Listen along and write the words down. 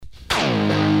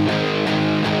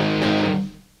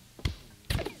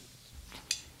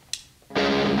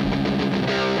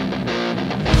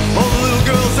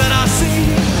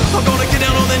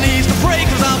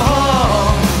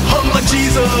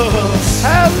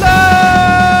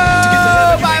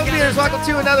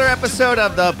episode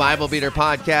of the Bible Beater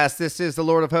podcast. This is the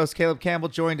Lord of Hosts, Caleb Campbell,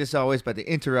 joined as always by the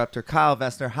interrupter, Kyle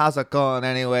Vestner. How's it going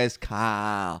anyways,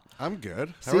 Kyle? I'm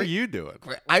good. How are you doing?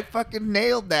 I fucking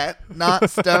nailed that,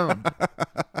 not stoned.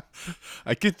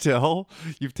 I can tell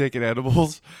you've taken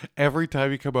edibles every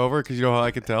time you come over because you know how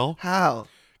I can tell? How?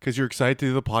 Because you're excited to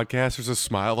do the podcast. There's a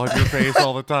smile on your face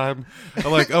all the time.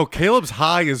 I'm like, oh, Caleb's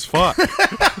high as fuck.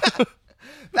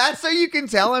 That's so you can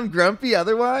tell I'm grumpy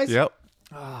otherwise? Yep.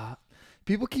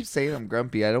 People keep saying I'm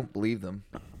grumpy. I don't believe them.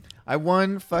 I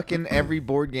won fucking every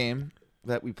board game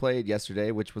that we played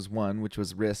yesterday, which was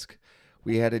Risk.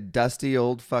 We had a dusty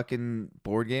old fucking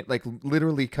board game, like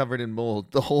literally covered in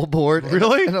mold, the whole board.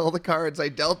 Really? And all the cards. I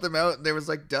dealt them out and there was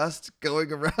like dust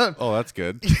going around. Oh, that's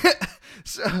good.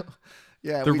 So,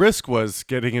 yeah. The risk was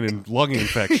getting an lung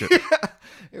infection. Yeah,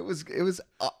 it was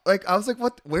like, I was like,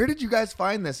 what, where did you guys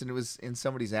find this? And it was in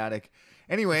somebody's attic.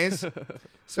 Anyways,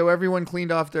 so everyone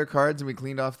cleaned off their cards and we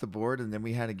cleaned off the board and then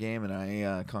we had a game and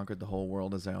I conquered the whole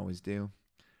world as I always do.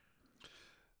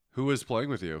 Who was playing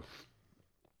with you?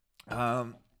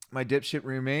 My dipshit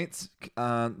roommates,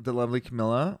 the lovely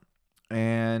Camilla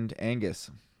and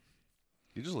Angus.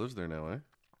 He just lives there now, eh?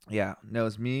 Yeah, no, it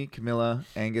was me, Camilla,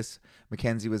 Angus.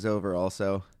 Mackenzie was over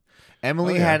also.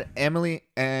 Emily yeah.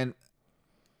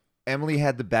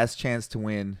 had the best chance to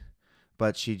win,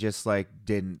 but she just like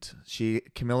didn't.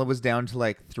 Camilla was down to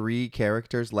like 3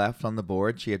 characters left on the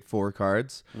board. She had 4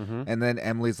 cards. Mm-hmm. And then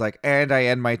Emily's like, and I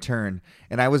end my turn.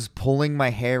 And I was pulling my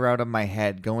hair out of my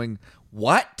head going,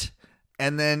 what?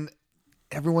 And then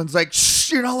everyone's like,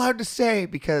 shh, you're not allowed to say,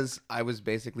 because I was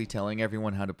basically telling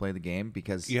everyone how to play the game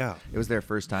because it was their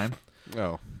first time.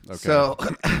 Oh, okay. So,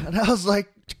 and I was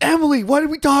like, Emily, what did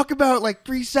we talk about like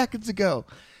 3 seconds ago?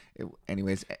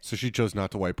 Anyways. So she chose not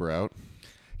to wipe her out?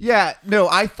 Yeah, no,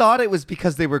 I thought it was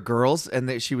because they were girls and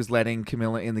that she was letting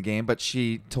Camilla in the game, but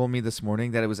she told me this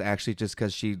morning that it was actually just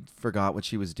because she forgot what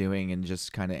she was doing and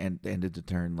just kind of ended the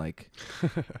turn. Like,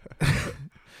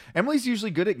 Emily's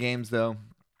usually good at games though.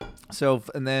 So,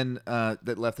 and then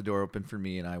that left the door open for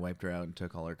me and I wiped her out and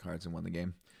took all her cards and won the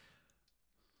game.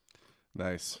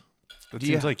 Nice. That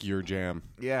seems like your jam.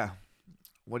 Yeah.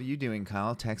 What are you doing,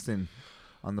 Kyle? Texting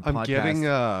on the I'm podcast. getting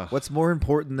What's more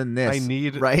important than this? I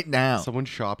need right now. someone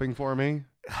shopping for me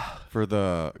for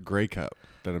the Grey Cup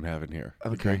that I'm having here.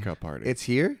 Okay. The Grey Cup party. It's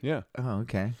here? Yeah. Oh,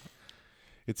 okay.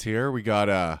 It's here. We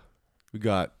got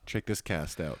check this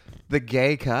cast out. The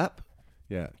gay cup?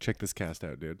 Yeah, check this cast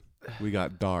out, dude. We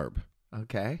got Darb.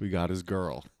 Okay. We got his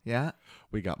girl. Yeah.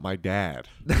 We got my dad.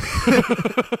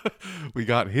 We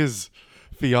got his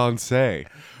fiance.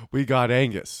 We got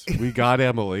Angus. We got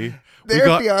Emily.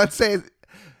 Their fiance.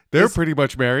 They're pretty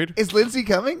much married. Is Lindsay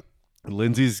coming?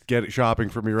 Lindsay's shopping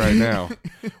for me right now.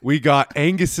 We got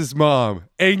Angus's mom,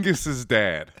 Angus's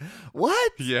dad.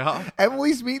 What? Yeah.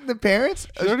 Emily's meeting the parents?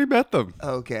 She's already met them.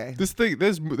 Okay.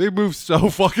 They move so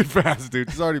fucking fast, dude.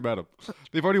 She's already met them.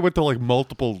 They've already went to like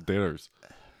multiple dinners.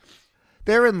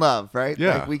 They're in love, right?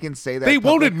 Yeah. Like we can say that. They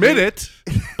won't admit it,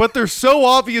 but they're so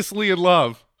obviously in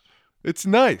love. It's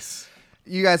nice.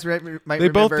 You guys might remember. They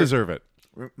both deserve it.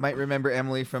 Might remember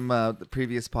Emily from the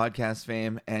previous podcast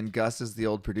fame, and Gus is the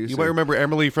old producer. You might remember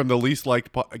Emily from the least liked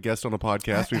guest on a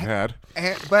podcast we've had.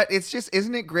 But it's just,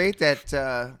 isn't it great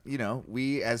that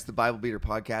we as the Bible Beater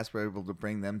podcast were able to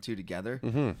bring them two together?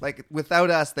 Mm-hmm. Like without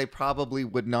us, they probably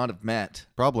would not have met.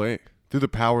 Probably through the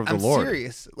power of the Lord. I'm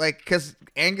serious, like because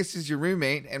Angus is your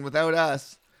roommate, and without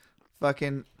us,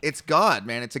 fucking, it's God,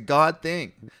 man. It's a God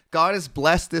thing. God has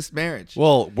blessed this marriage.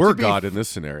 Well, we're God in this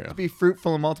scenario. To be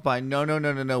fruitful and multiply.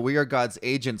 No. We are God's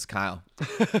agents, Kyle.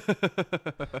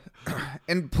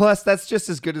 And plus, that's just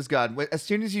as good as God. As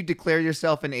soon as you declare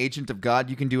yourself an agent of God,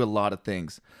 you can do a lot of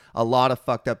things. A lot of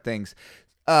fucked up things.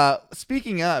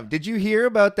 Speaking of, did you hear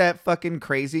about that fucking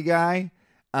crazy guy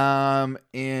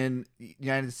in the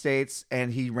United States?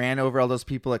 And he ran over all those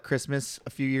people at Christmas a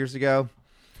few years ago.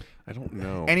 I don't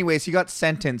know. Anyways, he got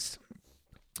sentenced.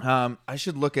 I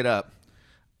should look it up.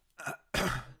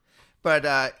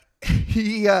 But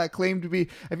he claimed to be...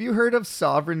 Have you heard of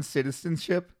sovereign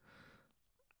citizenship?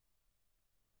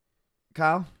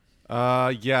 Kyle?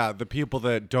 Yeah, the people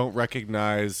that don't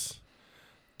recognize...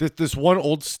 This one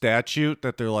old statute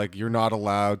that they're like, you're not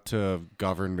allowed to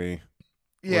govern me.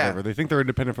 Yeah. Whatever. They think they're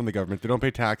independent from the government. They don't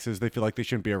pay taxes. They feel like they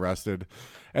shouldn't be arrested.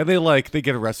 And they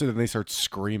get arrested and they start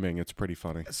screaming. It's pretty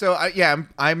funny. So,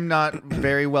 I'm not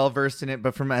very well versed in it,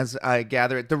 but from as I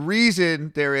gather it, the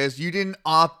reason there is you didn't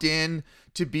opt in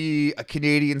to be a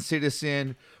Canadian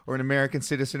citizen or an American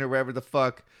citizen or whatever the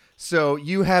fuck. So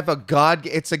you have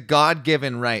it's a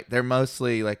God-given right. They're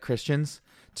mostly like Christians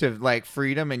to like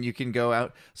freedom, and you can go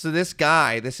out. So this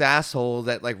guy, this asshole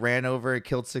that like ran over and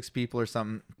killed 6 people or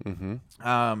something,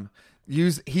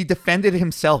 he defended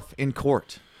himself in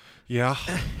court. Yeah.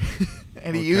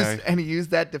 And he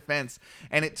used that defense,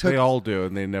 and it took. They all do,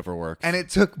 and they never work. And it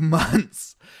took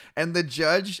months. And the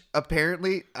judge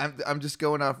apparently, I'm just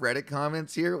going off Reddit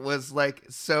comments here, was like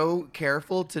so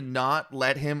careful to not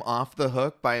let him off the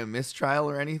hook by a mistrial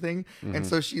or anything. And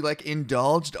so she like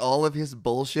indulged all of his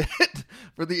bullshit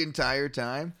for the entire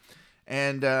time.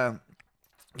 And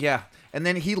yeah, and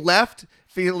then he left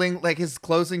feeling like his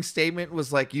closing statement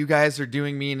was like, you guys are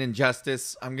doing me an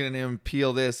injustice. I'm going to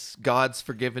appeal this. God's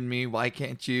forgiven me. Why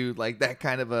can't you? Like that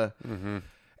kind of a...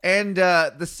 And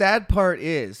the sad part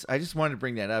is, I just wanted to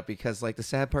bring that up because like the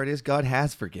sad part is God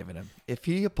has forgiven him. If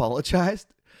he apologized,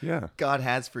 God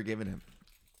has forgiven him.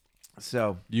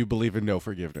 So... You believe in no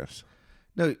forgiveness.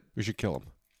 No. We should kill him.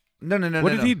 No.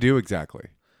 What did he do exactly?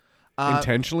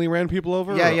 Intentionally ran people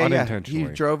over or unintentionally?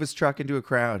 He drove his truck into a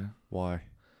crowd. Why?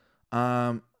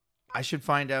 I should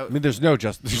find out. I mean, there's no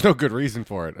good reason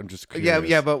for it. I'm just curious.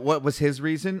 Yeah, but what was his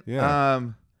reason? Yeah.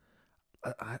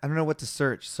 I don't know what to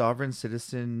search. Sovereign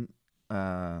citizen,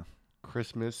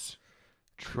 Christmas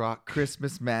truck,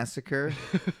 Christmas massacre.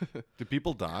 Did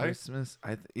people die? Christmas,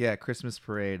 Christmas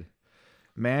parade.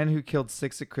 Man who killed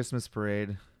 6 at Christmas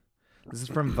parade. This is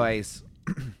from Vice.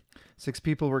 6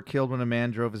 people were killed when a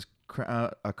man drove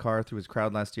a car through his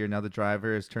crowd last year. Now the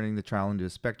driver is turning the trial into a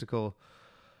spectacle.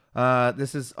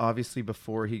 This is obviously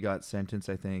before he got sentenced,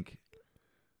 I think.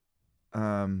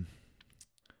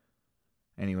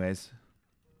 Anyways,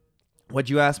 what'd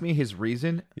you ask me? His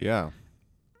reason? Yeah.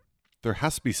 There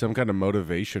has to be some kind of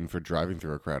motivation for driving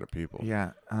through a crowd of people.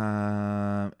 Yeah.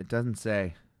 It doesn't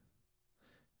say.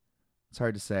 It's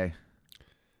hard to say.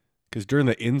 Because during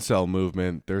the incel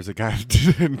movement, there's a guy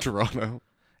in Toronto.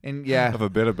 And yeah. I have a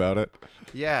bit about it.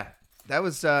 Yeah. That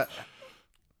was...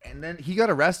 And then he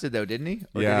got arrested, though, didn't he?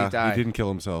 Or did he die? He didn't kill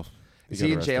himself. Is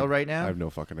he in jail right now? I have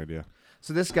no fucking idea.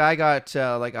 So this guy got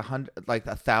like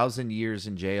 1,000 years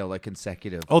in jail, like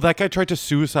consecutive. Oh, that guy tried to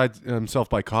suicide himself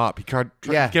by cop. He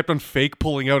kept on fake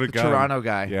pulling out a gun. Toronto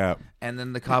guy. Yeah. And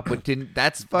then the cop didn't.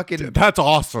 That's fucking. That's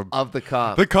awesome. Of the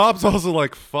cop. The cop's also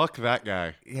like, fuck that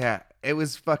guy. Yeah, it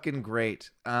was fucking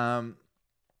great. Well,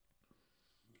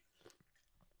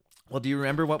 do you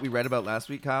remember what we read about last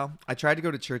week, Kyle? I tried to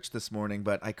go to church this morning,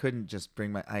 but I couldn't just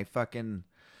bring I fucking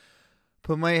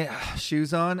put my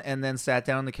shoes on and then sat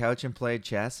down on the couch and played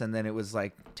chess, and then it was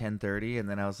like 10:30, and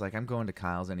then I was like, I'm going to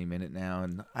Kyle's any minute now,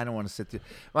 and I don't want to sit through...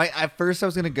 At first I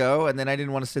was going to go, and then I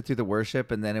didn't want to sit through the worship,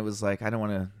 and then it was like, I don't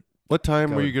want to... What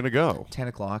time were you going to go? 10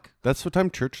 o'clock. That's what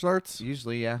time church starts?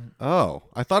 Usually, yeah. Oh,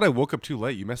 I thought I woke up too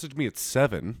late. You messaged me at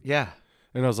 7. Yeah.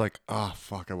 And I was like, oh,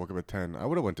 fuck, I woke up at 10. I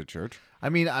would have went to church. I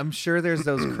mean, I'm sure there's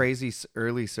those crazy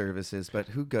early services, but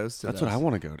who goes to That's those? what I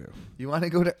want to go to. You want to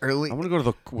go to early? I want to go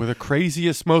to where the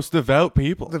craziest, most devout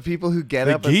people. The people who get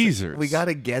up. The geezers. We got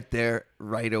to get there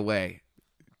right away.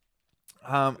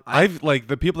 I've like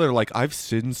the people that are like, I've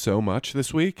sinned so much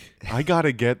this week. I got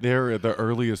to get there at the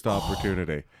earliest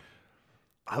opportunity.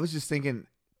 I was just thinking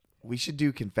we should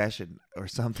do confession or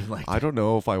something like that. I don't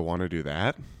know if I want to do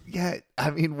that. Yeah. I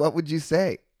mean, what would you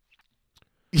say?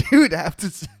 You would have to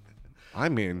say. I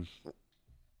mean,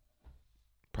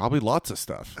 probably lots of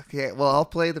stuff. Okay, well, I'll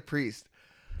play the priest.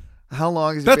 How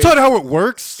long is it? That's not how it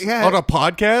works Yeah. on a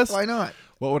podcast. Why not?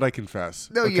 What would I confess?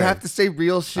 No, you have to say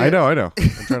real shit. I know. I'm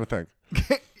trying to think.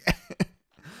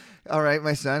 All right,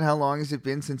 my son, how long has it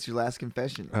been since your last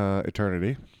confession?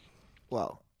 Eternity.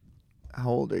 Well, how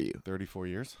old are you? 34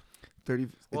 years. 30.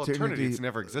 Well, eternity's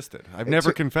never existed. I've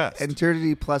never confessed.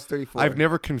 Eternity plus 34. I've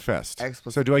never confessed.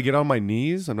 So do I get on my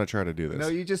knees? I'm not trying to do this. No,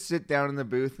 you just sit down in the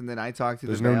booth and then I talk to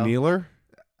There's the veil. no kneeler?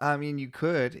 I mean, you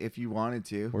could if you wanted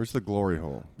to. Where's the glory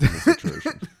hole in this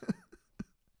situation?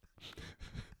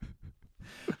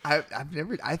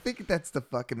 I think that's the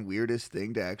fucking weirdest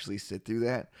thing to actually sit through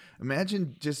that.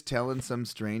 Imagine just telling some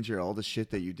stranger all the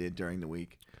shit that you did during the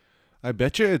week. I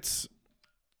bet you it's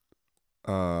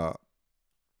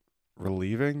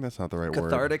relieving. That's not the right word.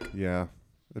 Cathartic? Yeah.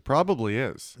 It probably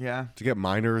is. Yeah. To get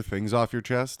minor things off your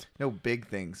chest. No big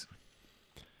things.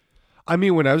 I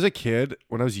mean, when I was a kid,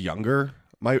 when I was younger,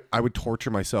 I would torture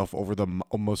myself over the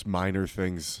most minor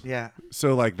things. Yeah.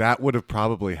 So like that would have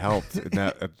probably helped in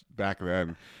that back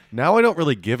then. Now I don't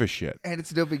really give a shit. And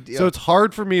it's no big deal. So it's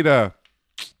hard for me to.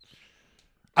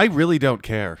 I really don't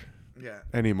care. Yeah.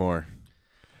 Anymore.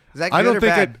 Is that good or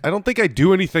bad? I don't think I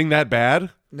do anything that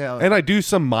bad. No. And I do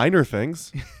some minor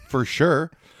things for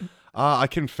sure. I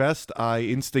confessed I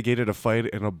instigated a fight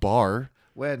in a bar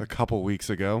When? a couple weeks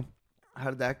ago. How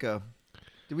did that go?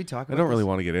 Did we talk I about don't really this?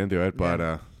 want to get into it, but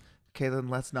Okay, then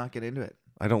let's not get into it.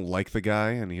 I don't like the guy,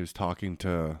 and he was talking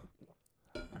to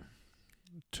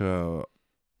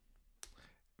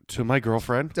my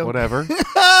girlfriend. Don't- Whatever.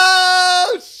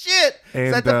 Oh, shit. Is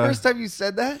And, that the first time you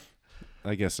said that?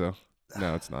 I guess so.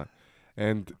 No, it's not.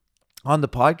 And On the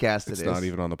podcast, it's it not is.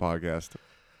 even on the podcast.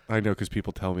 I know because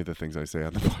people tell me the things I say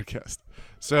on the podcast.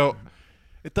 So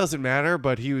it doesn't matter.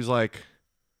 But he's like,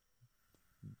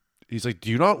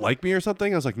 do you not like me or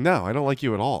something? I was like, no, I don't like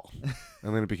you at all.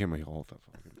 And then it became a whole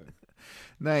fucking thing.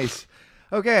 Nice.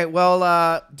 Okay,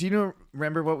 well, do you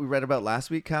remember what we read about last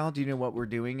week, Kyle? Do you know what we're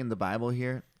doing in the Bible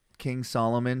here? King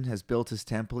Solomon has built his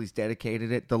temple. He's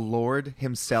dedicated it. The Lord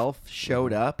himself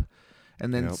showed up.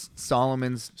 And then Yep.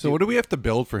 Solomon's... So what do we have to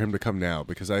build for him to come now?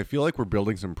 Because I feel like we're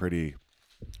building some pretty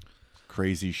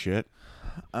crazy shit.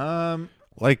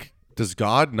 Like, does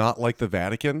God not like the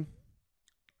Vatican?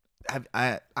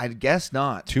 I guess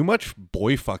not. Too much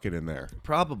boy fucking in there.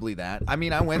 Probably that. I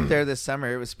mean, I went there this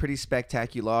summer. It was pretty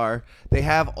spectacular. They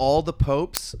have all the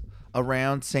popes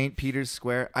around St. Peter's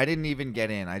Square. I didn't even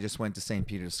get in. I just went to St.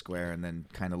 Peter's Square and then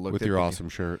kind of looked With at your the, awesome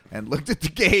shirt. and looked at the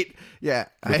gate. Yeah.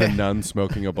 With a nun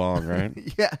smoking a bong, right?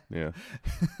 Yeah. Yeah.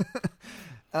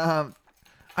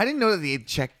 I didn't know that they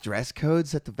checked dress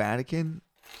codes at the Vatican.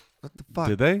 What the fuck?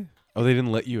 Did they? Oh, they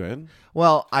didn't let you in?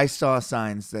 Well, I saw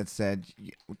signs that said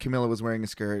Camilla was wearing a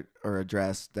skirt or a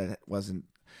dress that wasn't.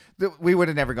 We would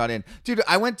have never got in. Dude,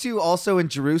 I went to also in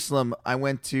Jerusalem. I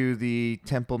went to the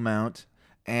Temple Mount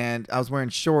and I was wearing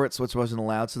shorts, which wasn't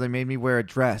allowed. So they made me wear a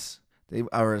dress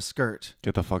or a skirt.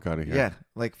 Get the fuck out of here. Yeah.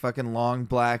 Like fucking long,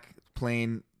 black,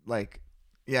 plain, like,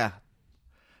 yeah.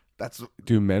 That's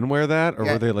Do men wear that? Or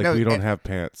Yeah, were they like, no, we don't have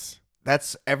pants?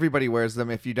 everybody wears them.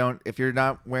 If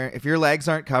your legs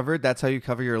aren't covered, that's how you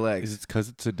cover your legs. Is it because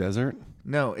it's a desert?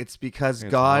 No, it's because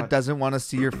It's God hot. doesn't want to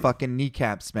see your fucking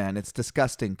kneecaps, man. It's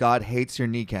disgusting. God hates your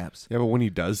kneecaps. Yeah, but when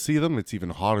he does see them, it's even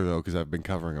hotter, though, because I've been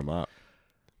covering them up.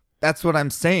 That's what I'm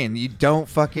saying. You don't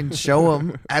fucking show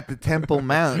them at the Temple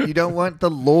Mount. You don't want the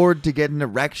Lord to get an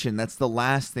erection. That's the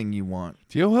last thing you want.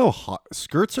 Do you know how hot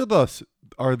skirts are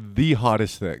the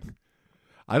hottest thing?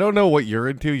 I don't know what you're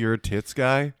into. You're a tits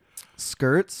guy.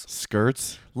 Skirts,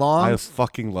 Skirts. long, I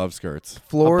fucking love skirts.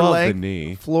 floor Above length, the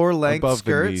knee. floor length Above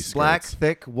the knee skirts, black, skirts.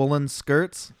 thick woolen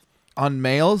skirts on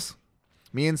males.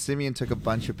 Me and Simeon took a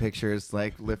bunch of pictures,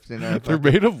 like lifting our. They're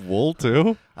made of wool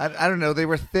too. I don't know. They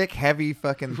were thick, heavy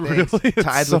fucking things Really? It's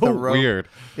tied so with a rope. weird.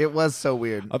 It was so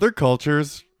weird. Other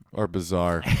cultures are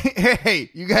bizarre. Hey,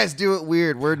 you guys do it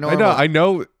weird. We're normal. I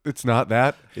know it's not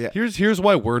that. Yeah. Here's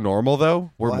why we're normal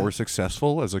though. We're What? more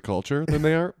successful as a culture than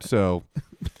they are. So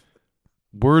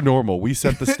we're normal. We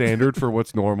set the standard for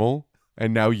what's normal,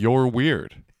 and now you're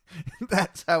weird.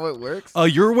 That's how it works.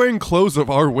 You're wearing clothes of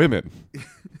our women.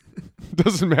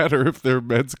 Doesn't matter if they're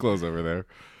men's clothes over there.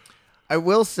 I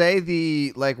will say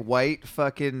the like white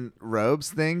fucking robes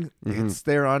thing.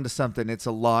 They're onto something. It's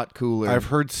a lot cooler. I've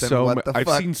heard than what the I've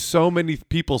fuck seen so many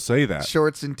people say that.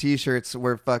 shorts and t-shirts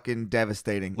were fucking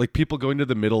devastating. Like people going to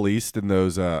the Middle East in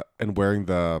those and wearing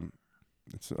the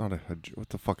it's not what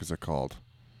the fuck is it called?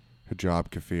 Hijab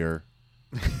kefir.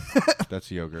 That's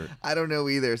yogurt. I don't know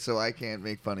either, so I can't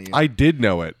make fun of you. I did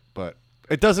know it, but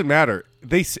it doesn't matter.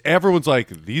 Everyone's like,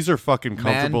 these are fucking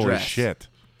comfortable as dress. shit.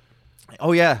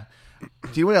 Oh yeah.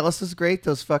 Do you know what else is great?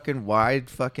 Those fucking wide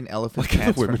fucking elephant Like the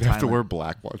pants women from have to Thailand. wear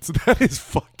black ones. That is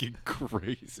fucking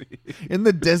crazy. In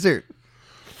the desert.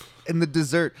 In the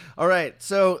desert. All right.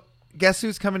 So guess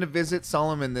who's coming to visit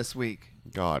Solomon this week?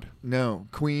 God. No,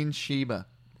 Queen Sheba.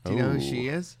 Do you know who Oh. she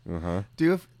is? Uh-huh.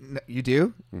 You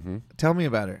do? Mm-hmm. Tell me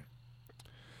about her.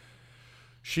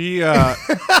 She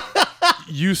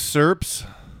usurps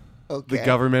Okay. the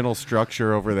governmental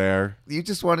structure over there. You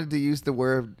just wanted to use the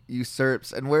word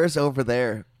usurps. And where's over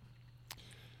there?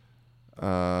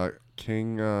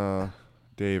 King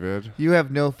David. You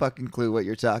have no fucking clue what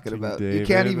you're talking King about. You David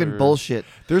can't even or- bullshit.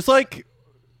 There's like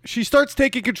she starts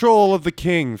taking control of the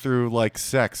king through like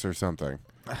sex or something.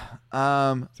 Is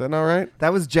that not right?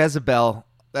 That was Jezebel.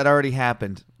 That already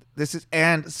happened.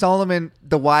 And Solomon,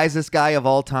 the wisest guy of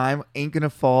all time, ain't gonna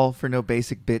fall for no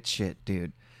basic bitch shit,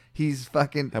 dude. He's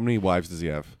fucking How many wives does he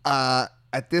have?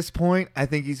 at this point, I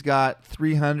think he's got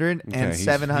 300 and he's-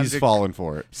 700 He's fallen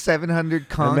for it. 700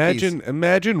 conkies.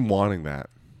 Imagine wanting that.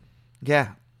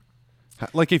 Yeah.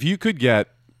 Like if you could get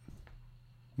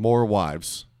more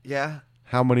wives, Yeah.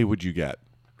 how many would you get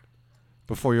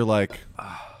before you're like,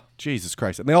 Jesus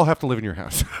Christ? And they all have to live in your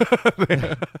house.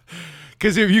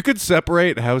 Because if you could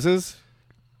separate houses,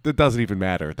 that doesn't even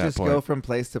matter at that Just point. go from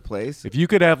place to place. If you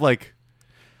could have like,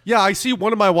 yeah, I see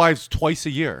one of my wives twice a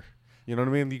year. You know what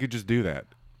I mean? You could just do that.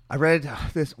 I read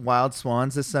this Wild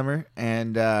Swans this summer,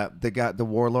 and the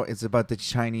warlord. It's about the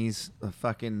Chinese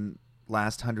fucking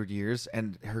last 100 years,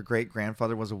 and her great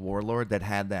grandfather was a warlord that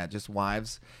had that just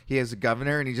wives. He is a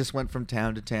governor, and he just went from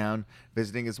town to town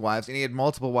visiting his wives, and he had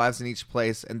multiple wives in each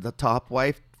place. And the top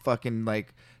wife fucking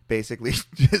like basically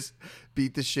just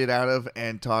beat the shit out of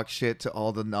and talk shit to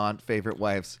all the non-favorite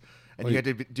wives. And you had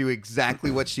to do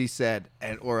exactly what she said,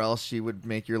 and or else she would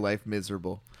make your life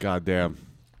miserable. Goddamn.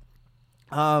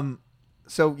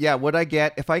 So yeah, would I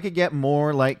get if I could get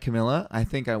more like Camilla? I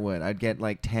think I would. I'd get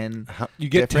like 10. You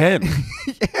get 10.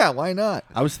 Yeah, why not?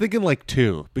 I was thinking like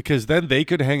 2 because then they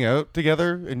could hang out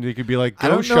together and you could be like, I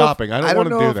go don't know shopping. if- I don't want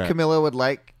to do if that. Camilla would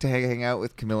like to hang out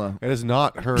with Camilla. It is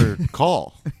not her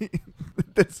call.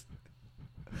 That's,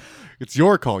 It's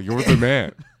your call. You're the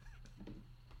man.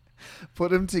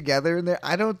 put them together in there.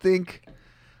 I don't think.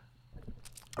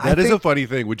 That is a funny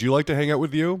thing. Would you like to hang out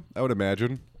with you? I would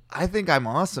imagine. I think I'm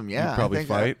awesome. Yeah, You'd probably I think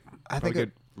fight. I Probably think.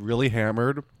 get really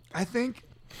hammered. I think.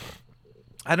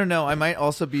 I don't know. I might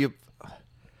also be.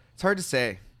 It's hard to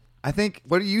say. I think.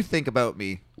 What do you think about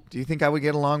me? Do you think I would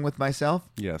get along with myself?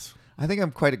 Yes. I think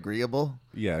I'm quite agreeable.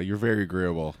 Yeah, you're very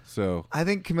agreeable. So I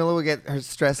think Camilla would get her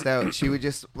stressed out. She would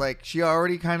just like she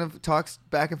already kind of talks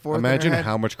back and forth. in her imagine head.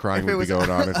 how much crying If it would be was- going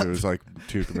on if it was like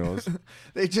 2 Camillas.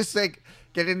 They just like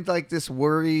get into like this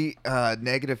worry,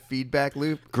 negative feedback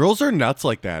loop, Girls are nuts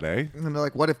like that, eh? and they're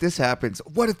like, "What if this happens?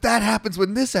 What if that happens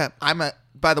when this happens?"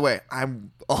 By the way,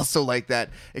 I'm also like that,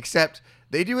 except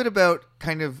they do it about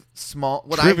kind of small,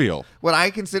 Trivial. what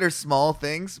I consider small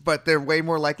things, but they're way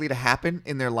more likely to happen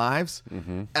in their lives,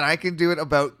 and I can do it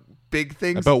about big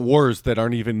things. About wars that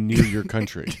aren't even near your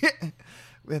country.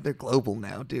 Well, they're global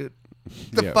now, dude.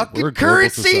 The Yeah, we're fucking a global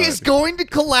currency is society. going to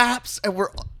collapse, and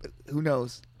who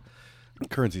knows?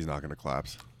 Currency's not going to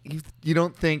collapse. You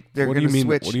don't think they're What do going you to mean?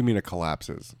 switch? What do you mean it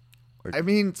collapses? I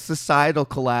mean societal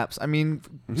collapse. I mean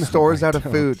stores I out of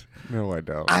don't. food. No, I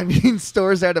don't. I mean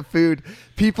stores out of food.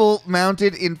 People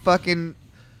mounted in fucking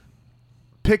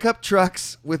pickup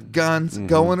trucks with guns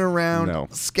going around No.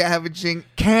 scavenging.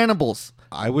 Cannibals.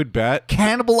 I would bet.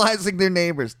 Cannibalizing their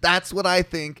neighbors. That's what I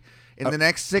think in the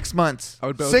next 6 months. I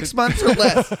would bet 6 months or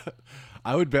less.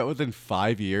 I would bet within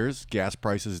 5 years, gas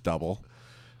prices double.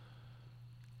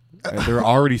 And they're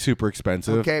already super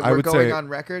expensive. Okay, I we're would going say, on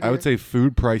record I would here? say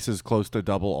food prices close to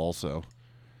double also.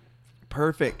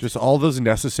 Perfect. Just all those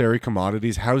necessary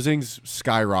commodities. Housing's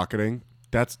skyrocketing.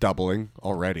 That's doubling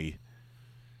already.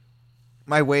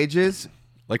 My wages,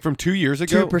 Like from 2 years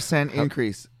ago. 2%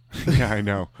 increase. Yeah, I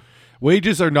know.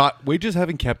 Wages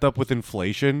haven't kept up with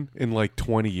inflation in like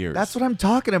 20 years. That's what I'm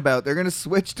talking about. They're going to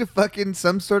switch to fucking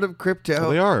some sort of crypto. Well,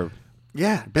 they are.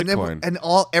 Yeah, Bitcoin. and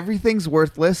then everything's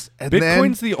worthless. And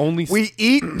Bitcoin's then the only. we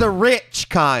eat the rich,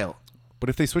 Kyle. But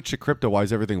if they switch to crypto, why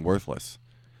is everything worthless?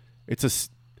 It's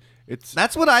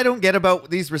That's what I don't get about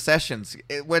these recessions.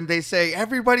 When they say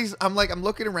everybody's, I'm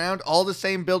looking around, all the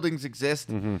same buildings exist.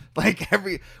 Mm-hmm. Like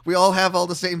we all have all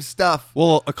the same stuff.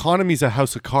 well, economy's a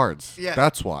house of cards. Yeah.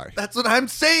 That's why. That's what I'm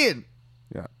saying.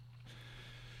 Yeah.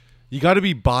 You got to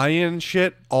be buying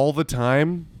shit all the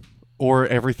time, or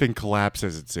everything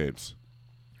collapses. It seems.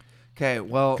 Okay,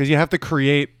 well, Because you have to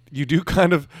create. You do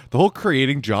kind of the whole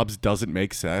creating jobs doesn't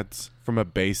make sense from a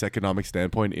base economic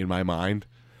standpoint in my mind.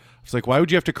 It's like, why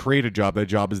would you have to create a job? That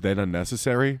job is then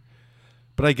unnecessary.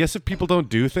 But I guess if people don't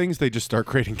do things, they just start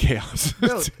creating chaos.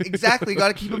 no, exactly. You got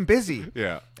to keep them busy.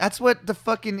 Yeah. That's what the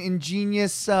fucking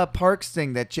ingenious parks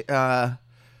thing that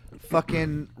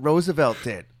fucking Roosevelt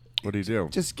did. What do you do?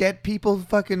 Just get people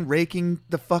fucking raking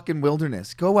the fucking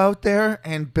wilderness. Go out there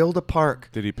and build a park.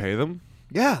 Did he pay them?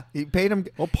 Yeah, he paid them.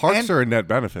 Well, parks and- are a net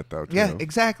benefit, though. Too. Yeah,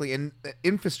 exactly. And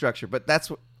infrastructure. But that's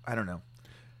what, I don't know.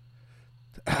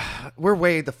 We're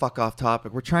way the fuck off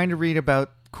topic. We're trying to read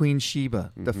about Queen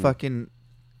Sheba. The fucking,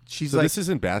 she's So like, this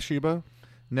isn't Bathsheba?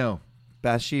 no,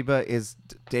 Bathsheba is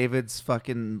David's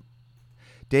fucking,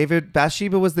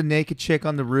 Bathsheba was the naked chick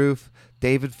on the roof.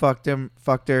 David fucked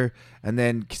her, and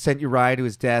then sent Uriah to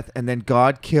his death. And then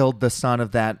God killed the son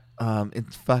of that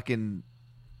fucking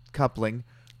coupling.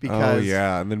 Because, Oh,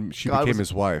 yeah. And then she God became was-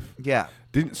 his wife. yeah.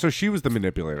 So she was the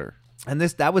manipulator. And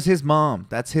that was his mom.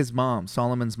 That's his mom,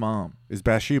 Solomon's mom. Is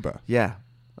Bathsheba. Yeah.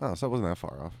 Oh, so it wasn't that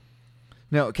far off.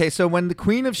 No, okay, so when the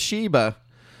Queen of Sheba,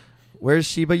 where's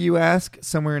Sheba, you ask?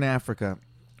 Somewhere in Africa.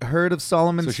 Heard of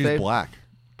Solomon's So she's fav- black.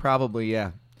 Probably,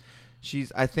 yeah.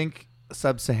 She's, I think,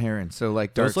 sub-Saharan, so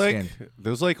like dark skin.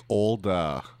 Those like old,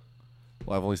 well,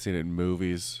 I've only seen it in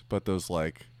movies, but those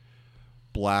like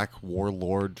black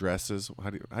warlord dresses. How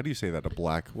do you say that? A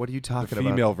black, What are you talking the about?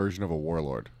 female version of a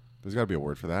warlord. There's got to be a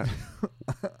word for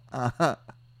that.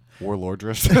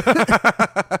 Warlordress.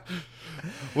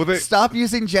 Well, Stop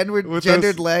using gendered with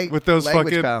language, those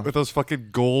pal. with those fucking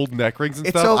gold neck rings and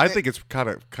It's stuff. a- I think it's kind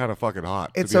of fucking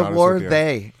hot. It's to be a honest war with you.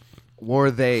 they.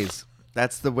 War theys.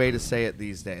 That's the way to say it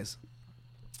these days.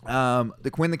 When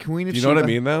the Queen of You Sheba. know what I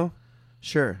mean, though?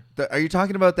 Sure. Are you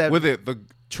talking about that With it, the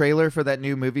trailer for that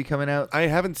new movie coming out? I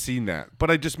haven't seen that, but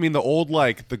I just mean the old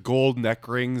the gold neck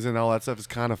rings and all that stuff is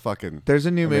kind of fucking. There's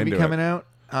a new I'm movie into coming it. out.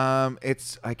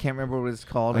 I can't remember what it's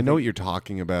called. I know what think you're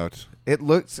talking about. it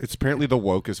looks. It's apparently the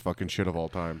wokest fucking shit of all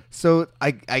time. So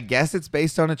I guess it's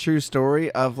based on a true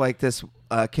story of like this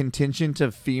contingent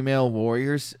of female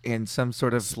warriors in some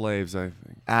sort of Slaves, I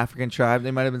think. African tribe.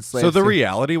 They might have been slaves. So the too.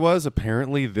 reality was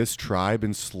apparently this tribe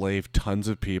enslaved tons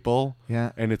of people.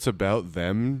 Yeah. And it's about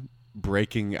them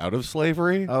breaking out of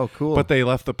slavery. Oh, cool. But they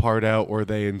left the part out where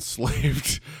they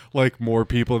enslaved like more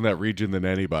people in that region than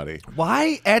anybody.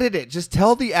 Why edit it? Just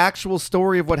tell the actual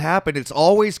story of what happened. It's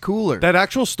always cooler. That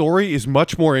actual story is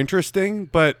much more interesting,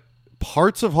 but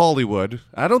parts of Hollywood,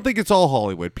 I don't think it's all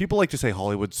Hollywood. People like to say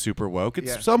Hollywood's super woke.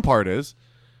 It's Yeah. some part is.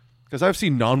 Because I've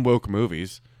seen non-woke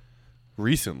movies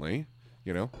recently,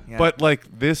 you know. Yeah. But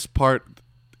like this part,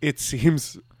 it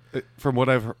seems from what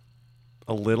I've heard,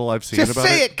 a little I've seen Just about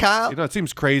say it, Kyle. You know, it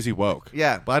seems crazy woke.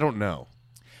 Yeah. But I don't know.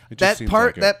 It just that seems part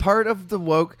like it. that part of the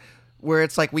woke where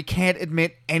it's like we can't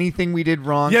admit anything we did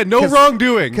wrong. Yeah, no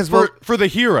wrongdoing 'cause for the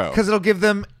hero. Because it'll give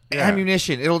them Yeah.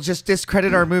 ammunition. It'll just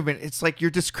discredit our movement. It's like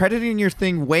you're discrediting your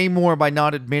thing way more by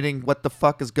not admitting what the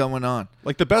fuck is going on.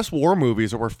 Like the best war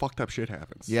movies are where fucked up shit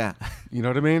happens. Yeah. You know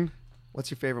what I mean? What's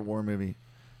your favorite war movie?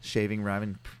 Shaving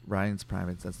Ryan's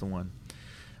Privates. That's the one.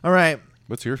 All right.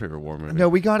 What's your favorite war movie? No,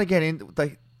 we got to get in.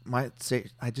 Like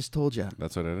I just told you.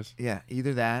 That's what it is. Yeah,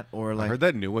 either that or I like heard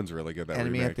that new one's really good. That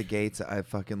Enemy remake. at the Gates. I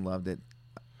fucking loved it.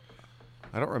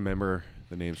 I don't remember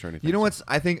the names or anything. You know what's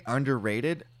I think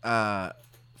underrated?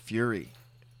 Fury.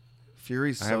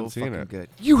 Fury's I so haven't seen fucking it. good.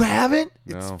 You haven't?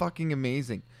 It's No. fucking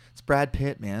amazing. It's Brad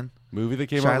Pitt, man. movie that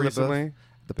came Shia out LaBeouf, recently?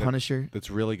 The Punisher, That's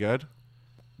really good.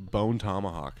 Bone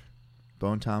Tomahawk.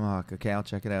 Bone Tomahawk. Okay, I'll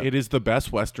check it out. It is the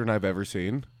best Western I've ever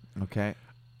seen Okay.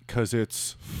 because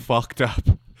it's fucked up.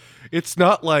 It's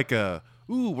not like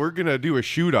we're gonna do a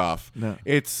shoot off. No.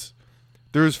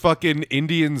 There's fucking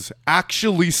Indians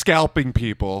actually scalping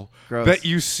people Gross. that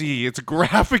you see. It's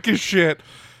graphic as shit.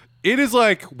 It is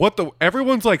like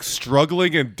everyone's like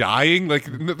struggling and dying. Like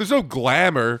there's no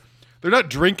glamour. They're not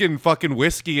drinking fucking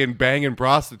whiskey and banging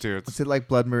prostitutes. Is it like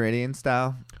Blood Meridian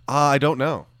style? I don't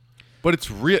know, but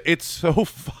it's real. It's so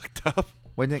fucked up.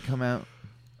 When did it come out?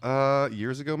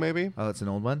 Years ago, maybe Oh, it's an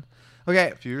old one.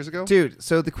 Okay. a few years ago. Dude,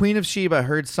 so the Queen of Sheba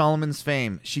heard Solomon's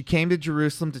fame. She came to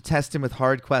Jerusalem to test him with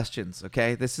hard questions,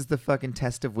 okay? This is the fucking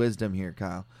test of wisdom here,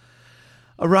 Kyle.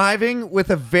 Arriving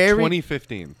with a very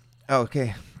 2015. Oh,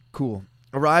 okay, cool.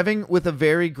 Arriving with a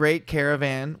very great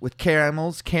caravan with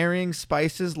camels carrying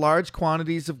spices, large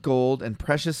quantities of gold, and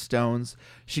precious stones,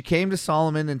 she came to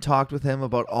Solomon and talked with him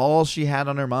about all she had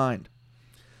on her mind.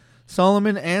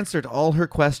 Solomon answered all her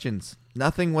questions.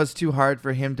 Nothing was too hard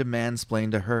for him to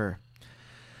mansplain to her.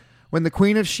 When the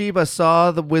Queen of Sheba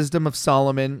saw the wisdom of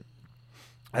Solomon,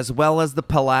 as well as the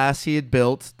palace he had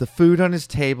built, the food on his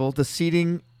table, the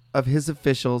seating of his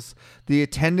officials, the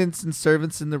attendants and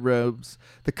servants in the robes,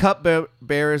 the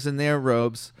cupbearers in their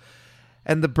robes,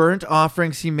 and the burnt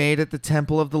offerings he made at the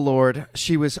temple of the Lord,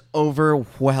 she was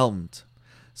overwhelmed.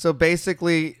 So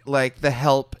basically, like, the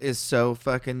help is so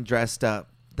fucking dressed up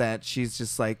that she's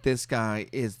just like, this guy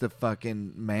is the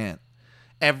fucking man.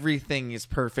 Everything is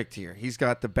perfect here. He's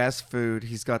got the best food.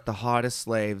 He's got the hottest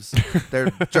slaves. They're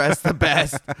dressed the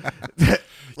best.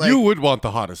 Like, You would want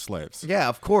the hottest slaves, yeah,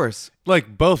 of course.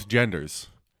 like both genders.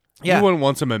 Yeah. You wouldn't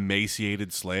want some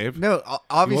emaciated slave. No, You want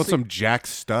obviously, some jack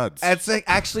studs. it's like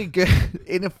actually good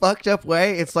in a fucked up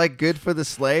way. It's like good for the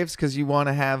slaves because you want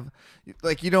to have,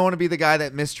 like, you don't want to be the guy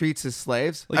that mistreats his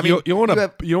slaves. Like, I mean, you want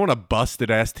have- a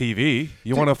busted ass TV.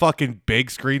 You want a fucking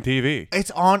big screen TV. It's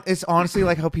honestly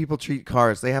like how people treat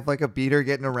cars. They have like a beater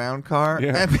getting around car,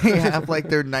 Yeah. and they have like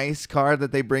their nice car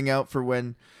that they bring out for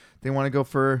when they want to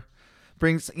go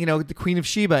brings the Queen of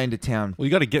Sheba into town. Well,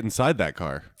 you got to get inside that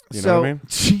car. You so know what I mean?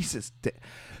 Jesus.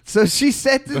 So she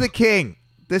said to the king,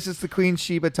 "This is the Queen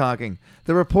Sheba talking.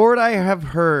 The report I have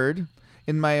heard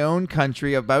in my own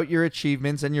country about your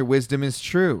achievements and your wisdom is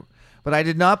true, but I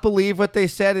did not believe what they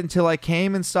said until I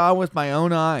came and saw with my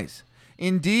own eyes.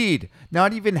 Indeed,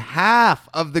 not even half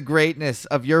of the greatness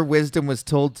of your wisdom was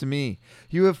told to me.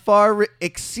 You have far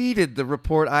exceeded the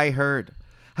report I heard.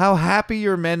 How happy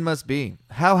your men must be.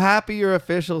 How happy your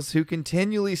officials who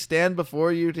continually stand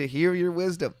before you to hear your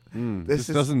wisdom. This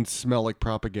doesn't smell like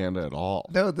propaganda at all.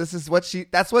 No, that's what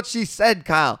she said,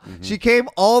 Kyle. She came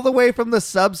all the way from the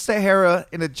sub-Sahara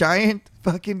in a giant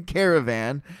fucking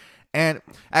caravan. And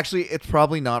actually, it's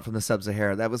probably not from the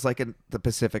sub-Sahara. That was like in the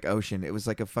Pacific Ocean. It was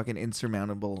like a fucking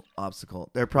insurmountable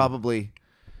obstacle. They're probably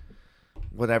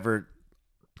whatever.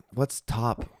 What's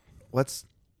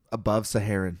above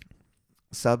Saharan?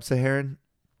 Sub-Saharan?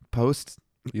 Post?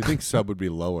 You think sub would be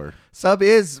lower? Sub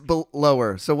is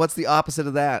lower. So what's the opposite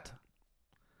of that?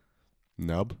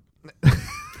 Nub?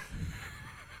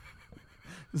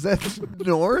 Is that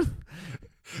north?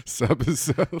 Sub is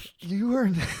south. You are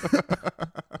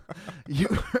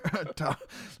top.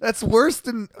 That's worse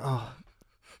than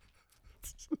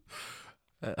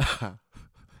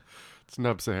It's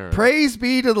Nub Sahara. Praise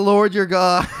be to the Lord your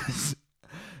God,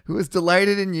 who has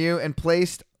delighted in you and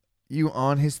placed you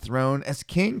on his throne as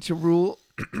king to rule.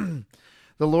 The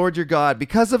Lord your God,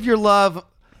 because of your love,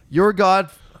 your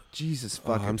God. Jesus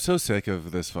fucking. I'm so sick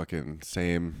of this fucking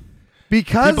same.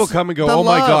 Because people come and go, oh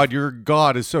my God, your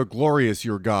God is so glorious,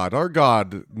 your God. Our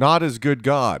God, not as good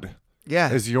God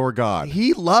as your God.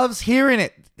 He loves hearing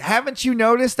it. Haven't you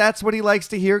noticed that's what he likes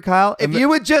to hear, Kyle? If you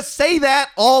would just say that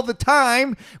all the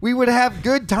time, we would have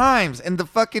good times and the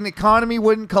fucking economy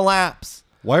wouldn't collapse.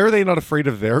 Why are they not afraid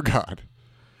of their God?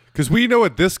 Because we know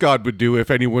what this God would do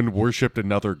if anyone worshipped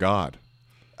another God.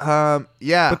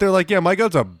 Yeah. But they're like, yeah, my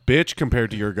God's a bitch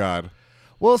compared to your God.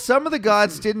 Well, some of the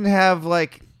gods didn't have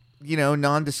like,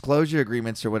 non-disclosure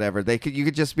agreements or whatever. You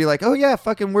could just be like, oh yeah,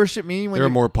 fucking worship me. They're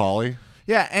more poly.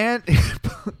 Yeah, and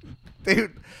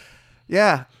dude,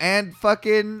 yeah, and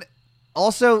fucking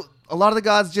also a lot of the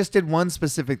gods just did one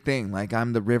specific thing. Like,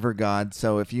 I'm the river god,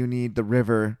 so if you need the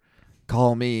river,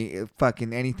 call me.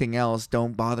 Fucking anything else,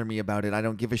 don't bother me about it. I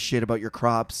don't give a shit about your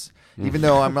crops. Even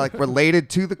though I'm like related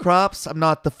to the crops, I'm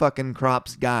not the fucking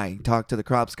crops guy. Talk to the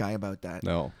crops guy about that.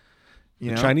 No.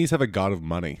 The Chinese have a god of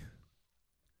money.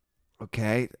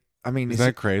 Okay. I mean, isn't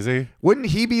that crazy? Wouldn't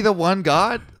he be the one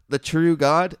god? The true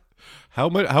god?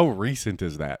 How recent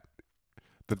is that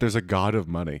there's a god of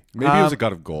money? Maybe it was a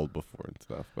god of gold before and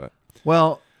stuff, but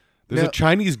there's a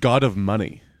Chinese god of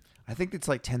money. I think it's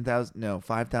like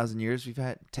 5,000 years we've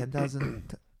had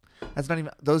 10,000. That's not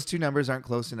even, those two numbers aren't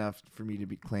close enough for me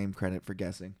to claim credit for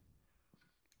guessing.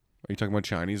 Are you talking about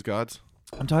Chinese gods?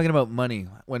 I'm talking about money,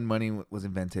 when money was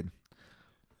invented.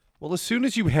 Well, as soon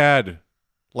as you had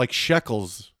like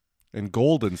shekels and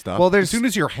gold and stuff, as soon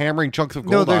as you're hammering chunks of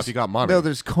gold off, you got money. No,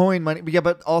 there's coin money. Yeah,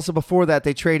 but also before that,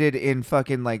 they traded in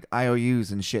fucking like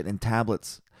IOUs and shit and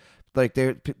tablets. Like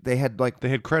they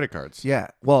had credit cards. Yeah,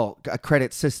 well, a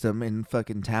credit system in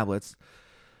fucking tablets.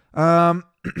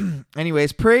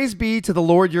 Anyways, praise be to the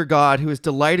Lord your God, who has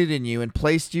delighted in you and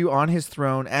placed you on his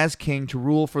throne as king to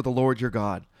rule for the Lord your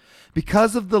God.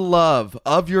 Because of the love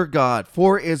of your God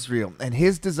for Israel and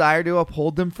his desire to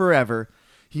uphold them forever,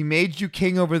 he made you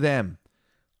king over them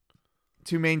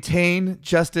to maintain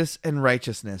justice and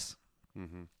righteousness.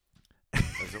 Mm-hmm.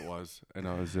 As it was, and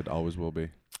as it always will be.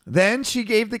 Then she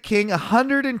gave the king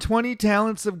 120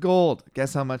 talents of gold.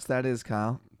 Guess how much that is,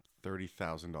 Kyle?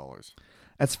 $30,000.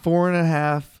 That's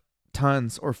 4.5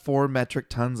 tons or 4 metric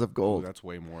tons of gold. Ooh, that's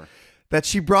way more. That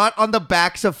she brought on the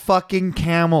backs of fucking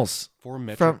camels. 4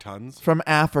 metric tons? From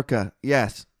Africa,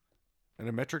 yes. And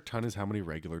a metric ton is how many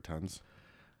regular tons?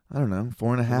 I don't know,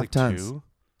 4.5 tons. 2?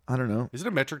 I don't know. Is it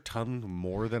a metric ton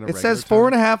more than a regular ton? It says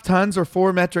 4.5 tons or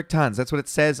 4 metric tons. That's what it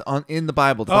says in the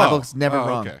Bible. The Bible's never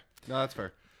wrong. Okay. No, that's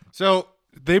fair. So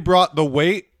they brought the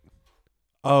weight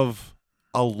of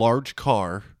a large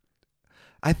car,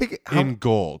 I think, in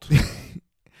gold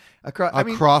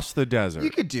across the desert. You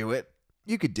could do it.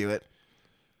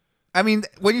 I mean,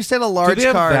 when you said a large car, do they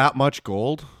have that much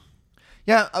gold?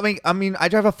 Yeah, I mean, I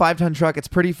drive a 5-ton truck. It's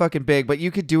pretty fucking big, but you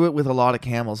could do it with a lot of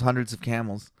camels, hundreds of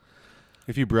camels.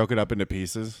 If you broke it up into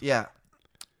pieces. Yeah.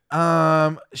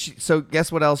 So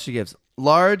guess what else she gives?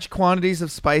 Large quantities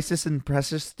of spices and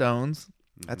precious stones.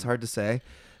 That's hard to say.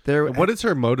 What is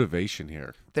her motivation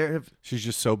here? She's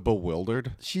just so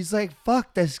bewildered. She's like,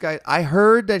 fuck this guy. I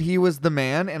heard that he was the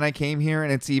man, and I came here,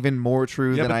 and it's even more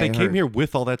true than I heard. Yeah, but they came here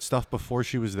with all that stuff before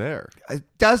she was there.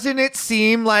 Doesn't it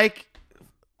seem like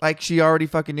she already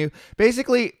fucking knew?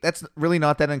 Basically, that's really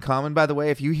not that uncommon, by the way.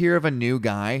 If you hear of a new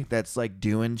guy that's like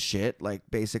doing shit, like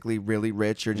basically really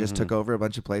rich or just took over a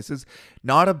bunch of places,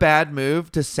 not a bad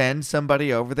move to send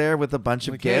somebody over there with a bunch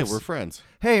of gifts. Hey, we're friends.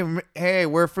 Hey,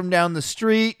 we're from down the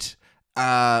street.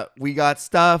 We got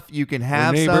stuff. You can We're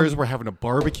have neighbors. some. We're having a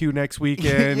barbecue next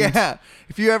weekend. Yeah.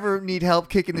 If you ever need help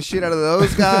kicking the shit out of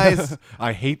those guys.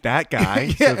 I hate that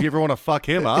guy. Yeah. So if you ever want to fuck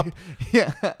him up,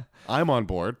 Yeah. I'm on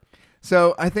board.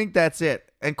 So I think that's it.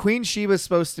 And Queen Sheba's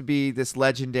supposed to be this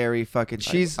legendary fucking.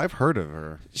 I've heard of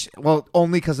her. Well,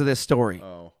 only because of this story.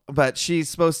 Oh. But she's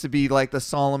supposed to be like the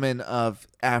Solomon of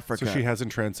Africa. So she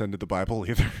hasn't transcended the Bible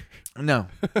either. No.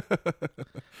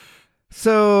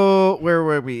 So where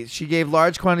were we? She gave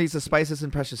large quantities of spices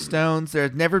and precious stones. There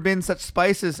had never been such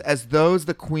spices as those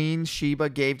the Queen Sheba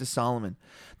gave to Solomon.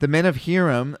 The men of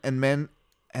Hiram and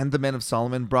the men of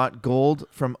Solomon brought gold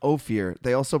from Ophir.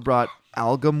 They also brought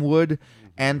algum wood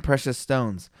and precious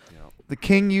stones. The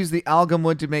king used the algum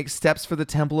wood to make steps for the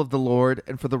temple of the Lord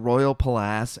and for the royal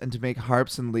palace, and to make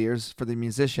harps and lyres for the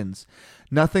musicians.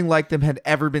 Nothing like them had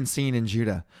ever been seen in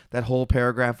Judah. That whole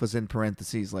paragraph was in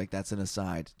parentheses, like that's an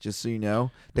aside. Just so you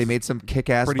know, they made some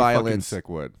kick-ass Pretty fucking violins. sick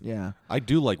wood. Yeah, I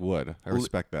do like wood. I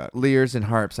respect that. lyres and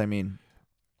harps. I mean,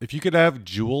 If you could have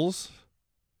jewels,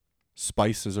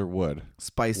 spices, or wood,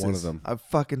 spices. one of them. A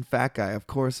fucking fat guy. Of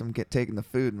course, I'm taking the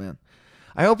food, man.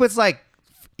 I hope it's like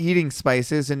eating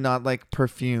spices and not like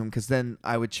perfume, because then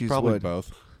I would choose Probably wood.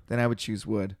 both. Then I would choose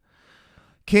wood.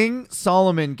 King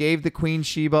Solomon gave the Queen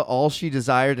Sheba all she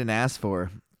desired and asked for.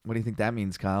 What do you think that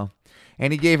means, Kyle?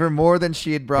 And he gave her more than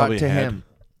she had brought Probably to head. him.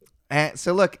 And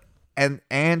so look, and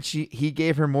he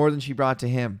gave her more than she brought to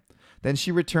him. Then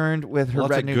she returned with her Well,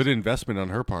 that's a retinue. good investment on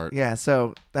her part. Yeah,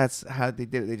 so that's how they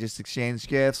did it. They just exchanged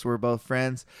gifts. We're both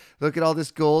friends. Look at all this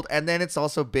gold, and then it's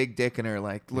also big dick in her.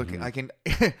 Like, look, I can.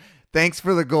 Thanks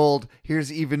for the gold.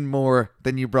 Here's even more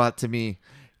than you brought to me.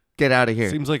 Get out of here.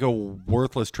 Seems like a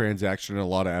worthless transaction and a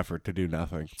lot of effort to do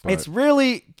nothing. But It's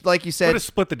really, like you would said, have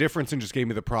split the difference and just gave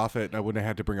me the profit, and I wouldn't have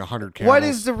had to bring 100 camels. what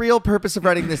is the real purpose of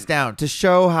writing this down? To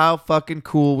show how fucking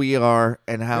cool we are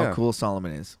and how Yeah. cool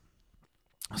Solomon is.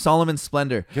 Solomon's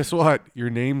splendor. Guess what? Your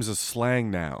name's a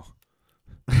slang now.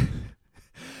 The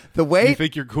You way,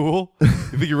 think you're cool? You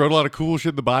think you wrote a lot of cool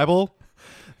shit in the Bible?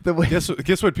 the way.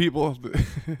 Guess what, people?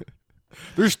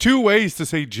 There's two ways to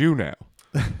say Jew now.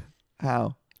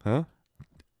 How? Huh?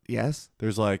 Yes.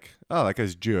 There's like, oh, that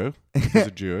guy's Jew. He's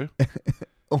a Jew. And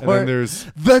Or then there's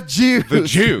the Jews. the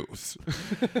Jews.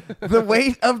 The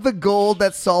weight of the gold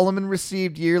that Solomon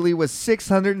received yearly was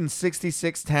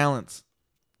 666 talents.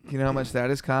 You know how much that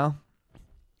is, Kyle?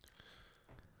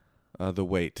 The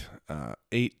weight,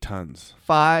 8 tons.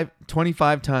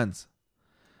 25 tons.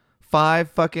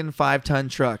 5-ton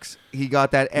trucks. He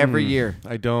got that every year.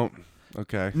 I don't.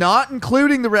 Okay. Not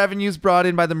including the revenues brought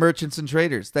in by the merchants and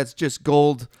traders. That's just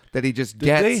gold that he just Did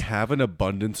gets. they have an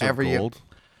abundance of every year. gold?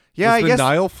 Yeah, Was I the guess.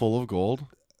 Nile full of gold?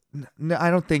 No, I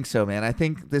don't think so, man. I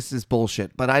think this is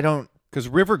bullshit. But I don't. Because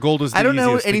river gold is the I don't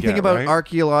know easiest to anything get, about right?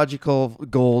 archaeological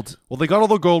gold. Well, they got all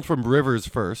the gold from rivers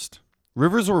first.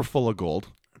 Rivers were full of gold.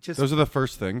 Just Those are the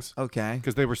first things. okay.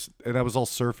 Because they were, and that was all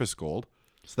surface gold.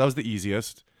 So that was the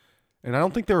easiest. And I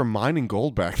don't think they were mining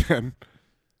gold back then.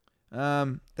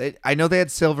 I know they had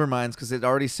silver mines because it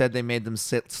already said they made them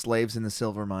sit slaves in the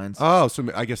silver mines. Oh, so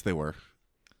I guess they were.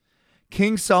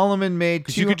 King Solomon made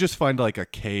Because you could just find like a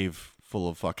cave full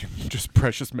of fucking just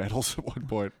precious metals at one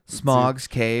point. Smog's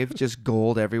cave, just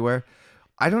gold everywhere.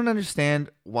 I don't understand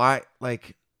why.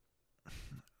 Like,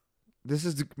 this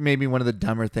is maybe one of the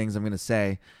dumber things I'm going to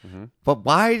say, but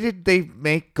why did they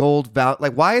make gold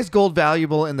like? Why is gold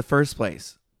valuable in the first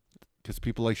place? Because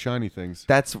people like shiny things.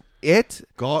 That's it.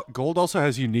 Gold also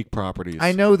has unique properties.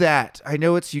 I know that. I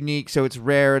know it's unique, so it's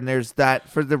rare, and there's that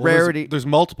for the Well, there's- rarity. There's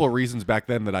multiple reasons back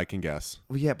then that I can guess.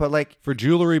 Well, yeah, but like For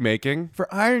jewelry making, for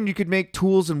iron, you could make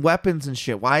tools and weapons and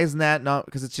shit. Why isn't that not?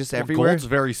 Because it's just well, everywhere. gold's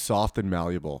very soft and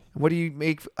malleable. What do you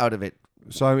make out of it?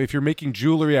 So if you're making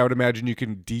jewelry, I would imagine you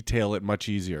can detail it much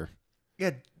easier. Yeah,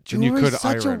 Than you jewelry's could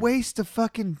such a iron. waste of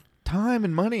fucking time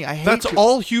and money. I hate That's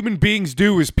all human beings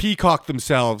do is peacock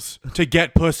themselves to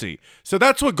get pussy. So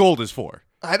that's what gold is for.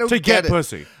 I don't to get get it.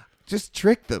 pussy. Just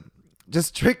trick them.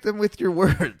 Just trick them with your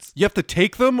words. You have to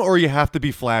take them or you have to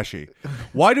be flashy.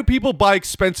 Why do people buy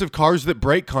expensive cars that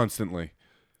break constantly?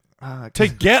 To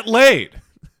get laid.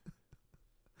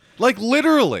 Like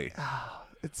literally.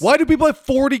 Why do people have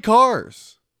 40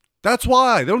 cars? That's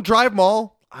why. They don't drive them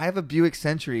all. I have a Buick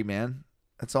Century, man.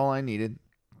 That's all I needed.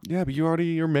 Yeah, but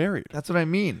you're married. That's what I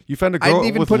mean. You found a I girl didn't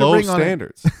even with put a low ring on it.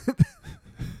 standards.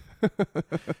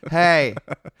 Hey,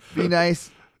 be nice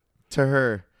to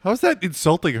her. How's that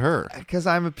insulting her? Because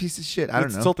I'm a piece of shit. I don't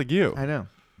It's know. insulting you. I know.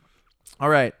 All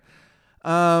right.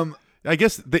 I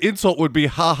guess the insult would be,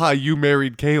 haha, you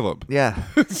married Caleb. Yeah,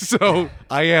 So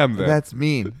I am then. that's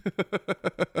mean.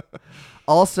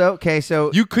 Also, okay,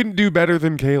 so You couldn't do better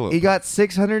than Caleb. he got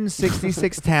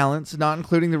 666 talents, not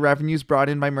including the revenues brought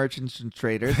in by merchants and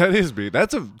traders. That is me.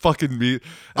 That's a fucking me.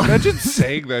 Imagine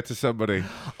saying that to somebody.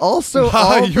 Also,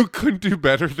 Haha, you couldn't do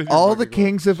better than your all the fucking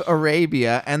kings of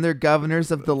Arabia and their governors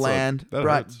of the land that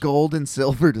brought hurts. gold and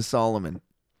silver to Solomon.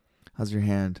 How's your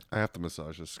hand? I have to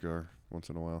massage this scar once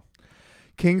in a while.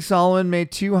 King Solomon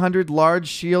made 200 large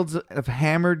shields of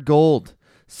hammered gold,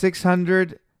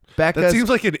 600 That becas. seems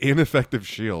like an ineffective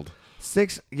shield.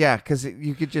 Because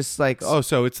you could just like. Oh,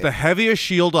 so it's the heaviest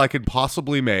shield I could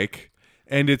possibly make,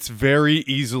 and it's very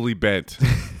easily bent.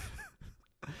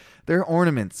 They're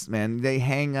ornaments, man. They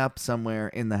hang up somewhere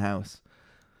in the house.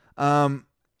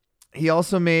 He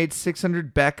also made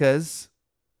 600 becas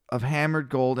of hammered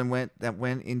gold and went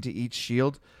into each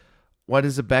shield. What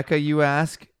is a beca, you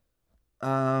ask?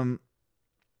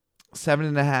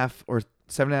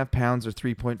 7.5 pounds or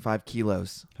 3.5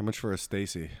 kilos. How much for a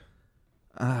Stacy?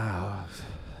 Oh.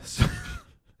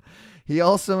 He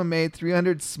also made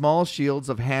 300 small shields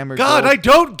of hammered God, gold. I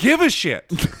don't give a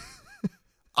shit.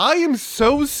 I am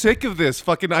so sick of this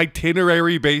fucking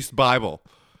itinerary-based Bible.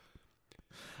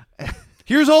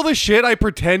 Here's all the shit I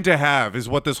pretend to have is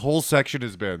what this whole section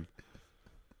has been.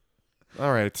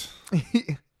 All right.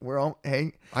 We're all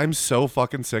hey. I'm so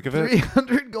fucking sick of it.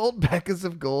 300 gold becas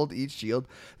of gold each shield.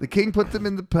 The king put them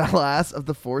in the palace of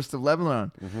the forest of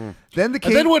Lebanon. Then the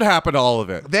king. And then what happened to all of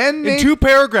it? Then in 2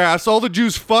 paragraphs, all the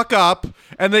Jews fuck up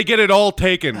and they get it all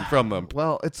taken from them.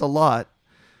 Well, it's a lot.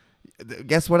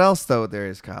 Guess what else, though, there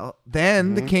is, Kyle?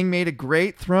 Then the king made a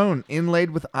great throne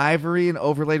inlaid with ivory and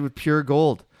overlaid with pure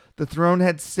gold. The throne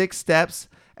had 6 steps,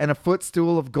 and a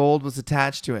footstool of gold was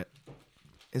attached to it.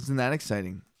 Isn't that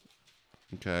exciting?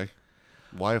 Okay.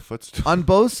 Why a footstool? On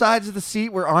both sides of the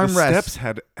seat were The armrests. steps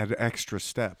had an extra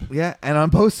step. Yeah, and on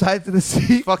both sides of the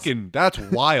seat Fucking, that's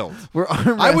wild. were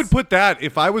armrests. I would put that,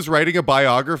 if I was writing a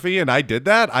biography and I did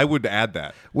that, I would add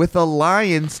that. with a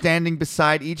lion standing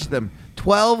beside each of them.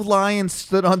 12 lions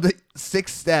stood on the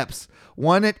 6 steps,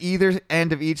 one at either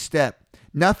end of each step.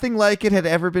 Nothing like it had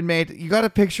ever been made. You got a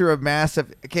picture of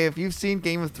massive. Okay, if you've seen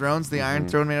Game of Thrones, the Iron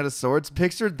Throne made out of swords,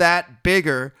 picture that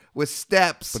bigger with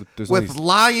steps But there's with only-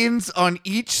 lions on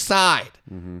each side,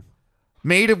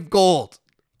 made of gold.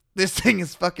 This thing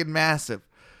is fucking massive.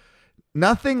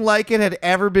 Nothing like it had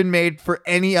ever been made for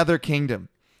any other kingdom.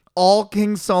 All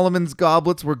King Solomon's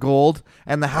goblets were gold,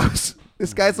 and the house.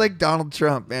 This guy's like Donald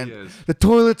Trump, man. He is. The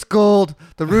toilet's gold,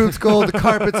 the room's gold, the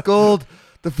carpet's gold,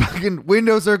 the fucking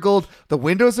windows are gold. The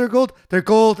windows are gold. They're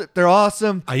gold. They're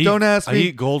awesome. Don't ask I me.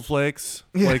 eat gold flakes,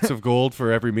 flakes of gold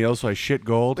for every meal, so I shit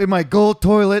gold. In my gold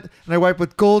toilet, and I wipe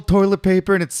with gold toilet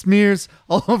paper, and it smears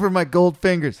all over my gold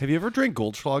fingers. Have you ever drank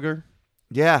Goldschlager?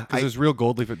 Yeah, Because there's real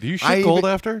gold leaf. Do you shit I gold even-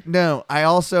 after? No, I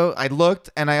looked,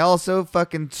 and I also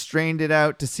fucking strained it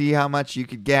out to see how much you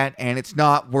could get, and it's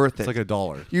not worth it. It's like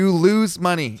 $1. You lose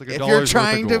money like $1 if worth you're of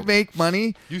trying to gold. make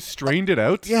money. You strained it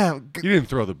out? Yeah. You didn't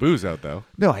throw the booze out, though.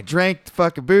 No, I drank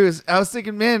fucking booze. I was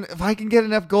thinking, man, if I can get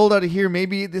enough gold out of here,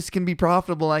 maybe this can be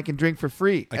profitable. And I can drink for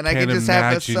free, and I can't can just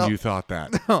have imagine myself. you thought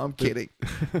that. No, I'm kidding.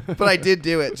 But I did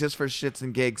do it just for shits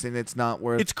and gigs, and it's not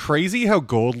worth. It's crazy how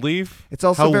gold leaf, It's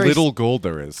also how very little gold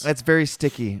there is. That's very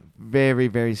sticky. Very,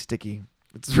 very sticky.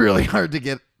 It's really hard to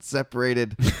get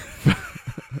separated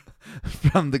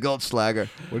from the Goldschlager.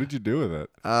 What did you do with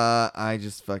it? I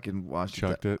just fucking washed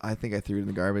Chucked it? I think I threw it in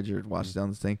the garbage or washed it down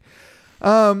this thing.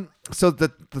 So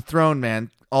the throne, man,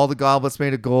 all the goblets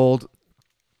made of gold,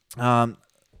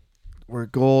 were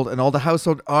gold, and all the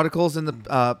household articles in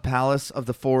the palace of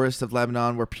the forest of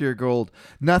Lebanon were pure gold.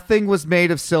 Nothing was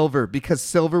made of silver because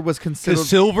silver was considered. Because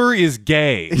silver is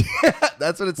gay.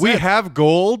 That's what it said. We have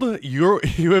gold. You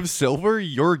have silver.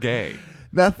 You're gay.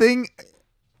 Nothing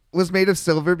was made of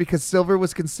silver because silver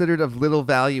was considered of little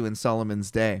value in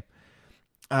Solomon's day.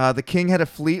 The king had a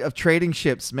fleet of trading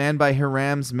ships manned by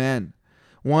Hiram's men.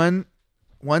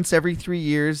 Once every 3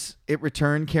 years, it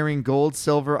returned carrying gold,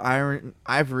 silver, iron,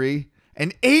 ivory,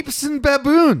 and apes and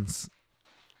baboons.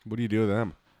 What do you do with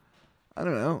them? I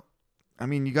don't know. I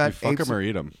mean, you got You fuck apes. them or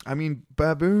eat them? I mean,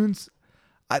 baboons.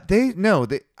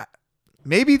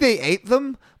 Maybe they ate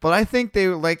them, but I think they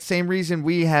were like same reason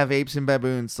we have apes and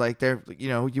baboons. Like they're,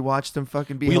 you watch them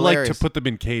fucking be We hilarious. like to put them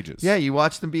in cages. Yeah, you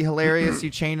watch them be hilarious.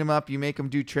 You chain them up. You make them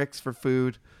do tricks for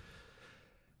food.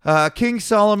 King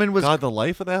Solomon was. God, the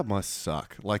life of that must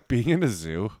suck. Like being in a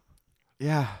zoo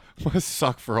Yeah. must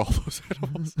suck for all those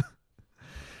animals.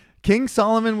 King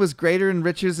Solomon was greater in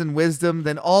riches and wisdom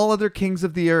than all other kings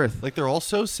of the earth. Like they're all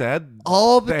so sad.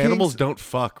 All The the animals kings, don't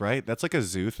fuck, right? That's like a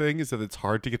zoo thing. Is that it's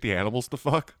hard to get the animals to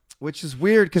fuck? which is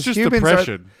weird It's because just humans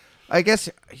depression. are. I guess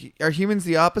are humans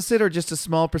the opposite, or just a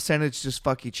small percentage just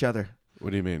fuck each other? What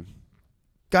do you mean?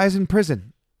 Guys in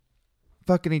prison,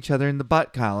 fucking each other in the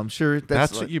butt, Kyle. I'm sure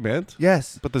That's like, what you meant?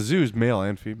 Yes, But the zoo's male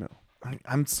and female.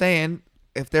 I'm saying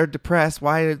if they're depressed,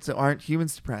 why aren't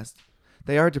humans depressed?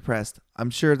 They are depressed.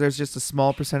 I'm sure there's just a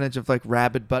small percentage of like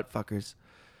rabid butt fuckers.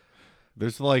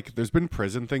 There's been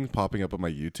prison things popping up on my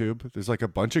YouTube. There's like a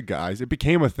bunch of guys. It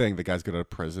became a thing. The guys go to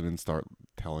prison and start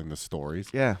telling the stories.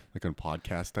 Yeah. Like on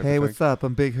podcast type Hey, of thing. what's up?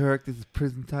 I'm Big Herc. This is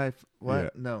prison type. What? Yeah.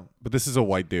 No. But this is a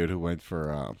white dude who went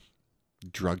for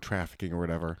drug trafficking or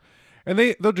whatever. And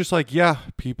they're just like, yeah,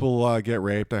 people get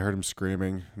raped. I heard him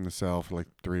screaming in the cell for like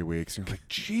 3 weeks. And you're like,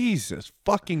 Jesus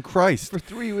fucking Christ. For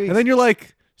 3 weeks. And then you're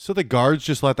like, so the guards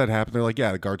just let that happen? They're like,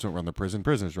 yeah, the guards don't run the prison.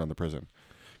 Prisoners run the prison.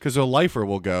 Because a lifer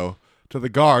will go to the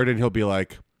guard and he'll be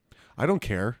like, I don't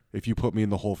care if you put me in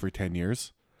the hole for 10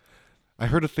 years. I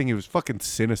heard a thing. It was fucking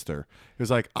sinister. It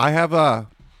was like, I have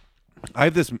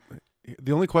this.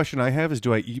 The only question I have is,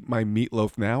 do I eat my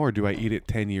meatloaf now or do I eat it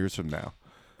 10 years from now?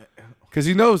 Because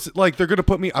he knows, like, they're going to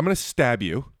put me, I'm going to stab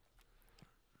you.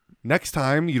 Next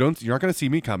time, you're not going to see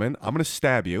me coming. I'm going to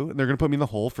stab you, and they're going to put me in the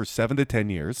hole for 7 to 10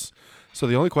 years. So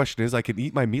the only question is, I can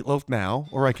eat my meatloaf now,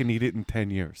 or I can eat it in 10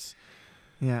 years.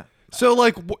 Yeah. So,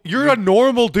 like, you're a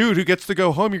normal dude who gets to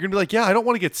go home. You're going to be like, yeah, I don't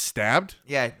want to get stabbed.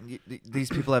 Yeah. These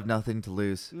people have nothing to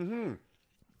lose.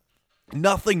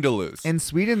 Nothing to lose. In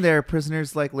Sweden, their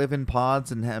prisoners like live in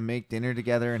pods and make dinner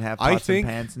together and have pots I think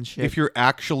and pans and shit. if you're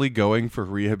actually going for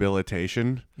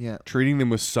rehabilitation, Yeah. treating them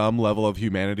with some level of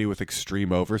humanity with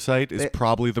extreme oversight is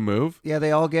probably the move. Yeah,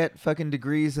 they all get fucking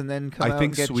degrees and then come out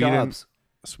and get jobs.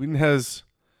 Sweden has,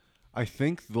 I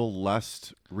think, the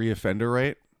least reoffender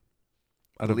rate.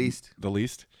 The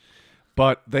least.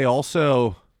 But they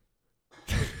also,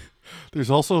 there's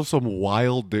also some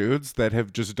wild dudes that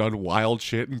have just done wild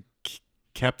shit and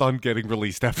kept on getting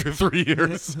released after 3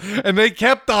 years. And they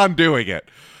kept on doing it.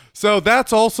 So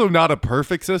that's also not a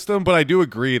perfect system, but I do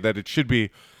agree that it should be.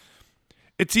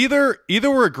 It's either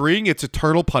we're agreeing it's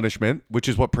eternal punishment, which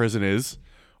is what prison is,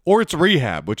 or it's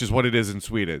rehab, which is what it is in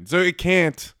Sweden. So it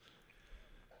can't.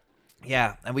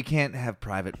 Yeah, and we can't have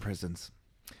private prisons.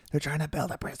 They're trying to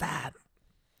build a prison.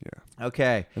 Yeah.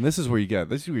 Okay. And this is where you get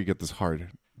this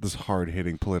hard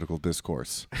hitting political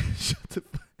discourse. Shut the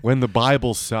fuck. When the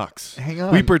Bible sucks. Hang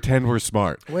on. We pretend we're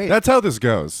smart. Wait. That's how this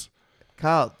goes.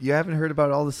 Kyle, you haven't heard about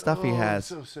all the stuff he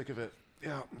has. I'm so sick of it.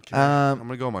 Yeah. Okay. Um, I'm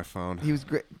gonna go on my phone. He was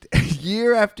great.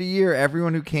 Year after year,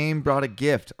 everyone who came brought a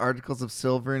gift: articles of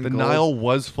silver and The gold, Nile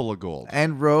was full of gold.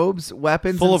 and robes,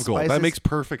 weapons, Full and of gold. That spices, makes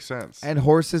perfect sense. and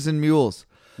horses and mules.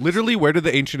 Literally, where did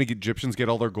the ancient Egyptians get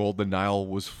all their gold? The Nile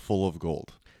was full of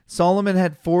gold. Solomon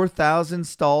had 4,000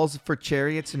 stalls for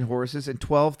chariots and horses, and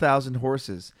 12,000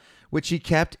 horses, which he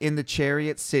kept in the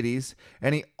chariot cities,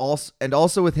 and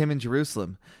also with him in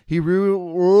Jerusalem. He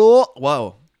ruled.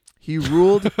 Whoa. He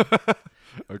ruled.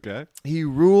 Okay. He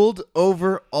ruled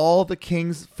over all the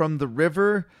kings from the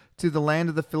river to the land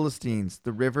of the Philistines,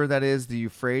 the river that is the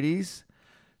Euphrates,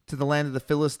 to the land of the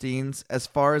Philistines, as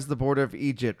far as the border of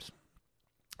Egypt.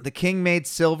 The king made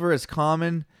silver as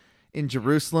common in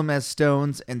Jerusalem as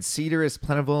stones, and cedar as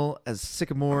plentiful as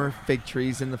sycamore fig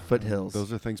trees in the foothills.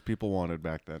 Those are things people wanted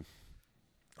back then.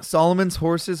 Solomon's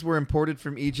horses were imported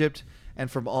from Egypt and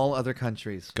from all other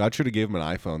countries. God should have gave him an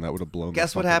iPhone. That would have blown.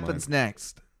 Guess what happens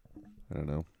next? I don't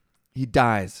know. He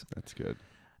dies. That's good.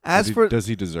 Does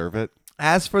he deserve it?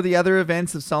 As for the other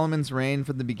events of Solomon's reign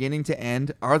from the beginning to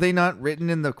end, are they not written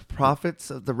in the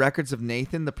prophets of the records of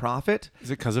Nathan the prophet?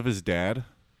 Is it because of his dad?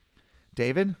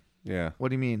 David? Yeah. What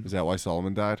do you mean? Is that why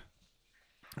Solomon died?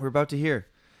 We're about to hear.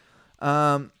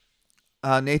 Nathan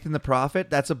the prophet,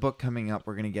 that's a book coming up.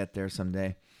 We're going to get there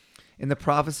someday. In the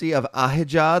prophecy of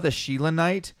Ahijah the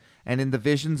Shilonite, and in the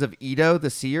visions of Edo the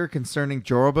seer concerning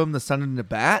Jeroboam the son of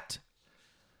Nebat.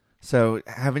 So,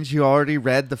 haven't you already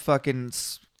read the fucking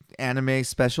anime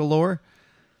special lore?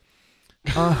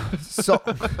 It's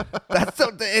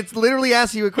literally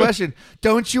asking you a question.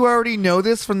 Don't you already know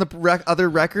this from the other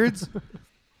records?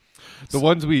 The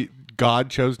ones God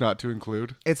chose not to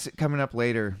include. It's coming up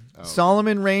later. Oh.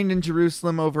 Solomon reigned in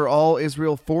Jerusalem over all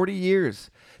Israel 40 years.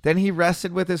 Then he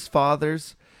rested with his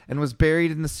fathers and was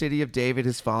buried in the city of David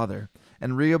his father.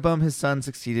 And Rehoboam his son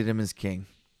succeeded him as king.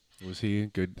 Was he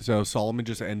good? So Solomon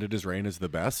just ended his reign as the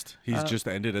best? He's just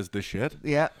ended as the shit?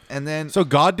 Yeah, and then So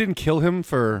God didn't kill him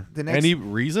for The next- any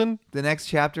reason? the next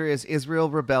chapter is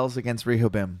Israel rebels against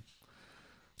Rehoboam.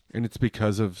 And it's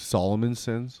because of Solomon's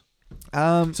sins?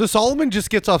 So Solomon just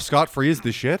gets off scot-free as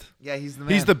the shit? Yeah, he's the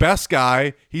man. He's the best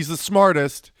guy. He's the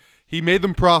smartest. He made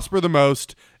them prosper the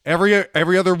most. Every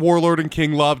other warlord and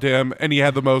king loved him, and he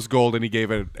had the most gold, and he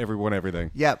gave everyone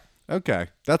everything. Yep. Okay,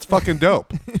 that's fucking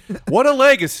dope. What a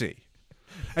legacy.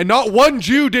 And not one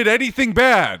Jew did anything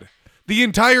bad the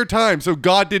entire time, so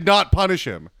God did not punish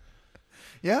him.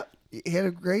 Yep. He had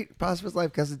a great prosperous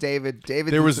life because of David.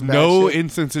 There was no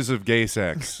instances of gay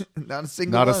sex. Not a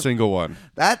single Not one. a single one.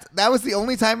 That was the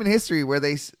only time in history where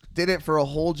they did it for a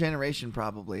whole generation,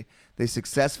 probably. They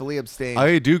successfully abstained.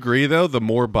 I do agree, though. The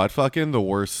more butt fucking, the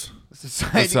worse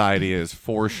Society is,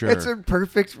 for sure. It's a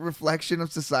perfect reflection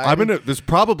of society. There's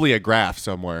probably a graph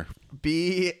somewhere.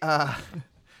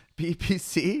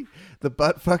 BPC, the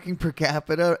butt fucking per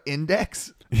capita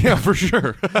index. Yeah, for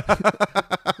sure.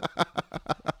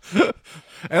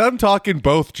 And I'm talking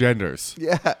both genders.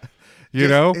 Yeah. You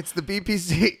know? It's the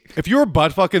BPC. If you were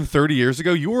butt fucking 30 years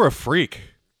ago, you were a freak.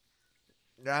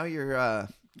 Now you're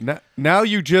Now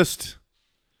you just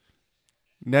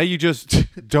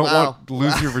don't Wow. want to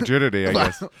lose your virginity, I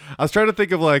guess. I was trying to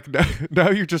think of like now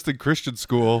you're just in Christian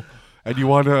school and you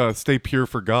want to stay pure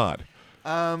for God.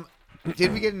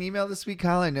 Did we get an email this week,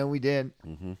 Kyle? I know we did.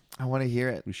 Mm-hmm. I want to hear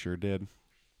it. We sure did.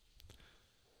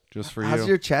 Just for How's you.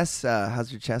 your chess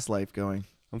life going?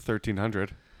 I'm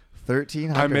 1,300.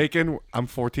 1,300. I'm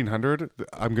 1,400.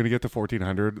 I'm going to get to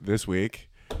 1,400 this week.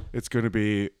 It's going to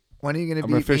be When are you going to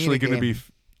I'm officially going to be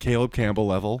Caleb Campbell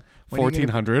level,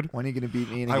 1,400. When are you going to beat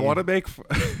me in a I game? want to make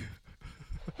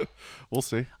We'll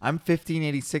see. I'm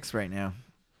 1,586 right now.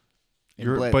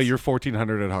 Blitz. But you're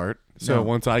 1,400 at heart. So No.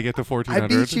 once I get to 1,400. I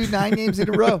beat you 9 games in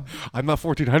a row. I'm not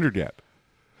 1,400 yet.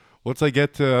 Once I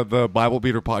get to the Bible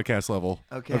Beater podcast level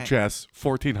of chess,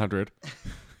 1,400.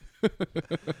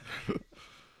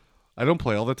 I don't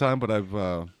play all the time, but I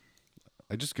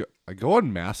go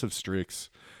on massive streaks.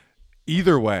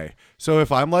 Either way. So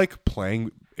if I'm like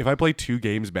if I play 2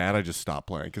 games bad, I just stop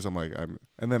playing because and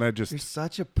then I just. You're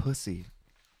such a pussy.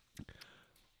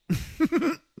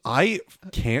 I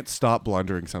can't stop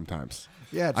blundering sometimes.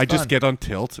 Yeah, it's I just fun. get on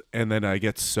tilt and then I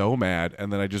get so mad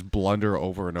and then I just blunder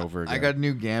over and over again. I got a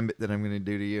new gambit that I'm going to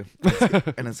do to you,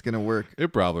 and it's going to work.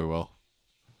 It probably will.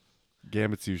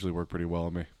 Gambits usually work pretty well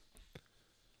on me.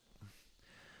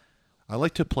 I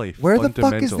like to play Where the fuck is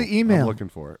fundamental. the email? I'm looking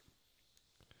for it.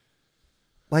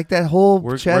 Like that whole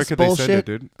Where chess could they bullshit. send it,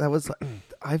 dude? That was.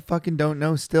 I fucking don't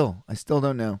know. I still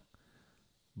don't know.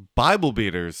 Bible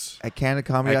Beaters At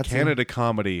CanadaComedy.ca. at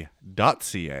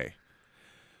CanadaComedy.ca.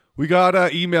 We got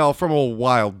an email from old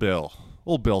Wild Bill.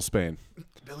 Old Bill Spain.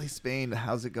 Billy Spain,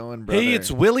 how's it going, brother? Hey,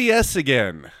 it's Willie S.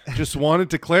 again. Just wanted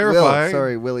to clarify.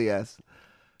 Willie S.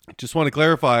 Just want to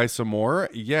clarify some more.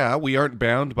 Yeah, we aren't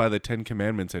bound by the 10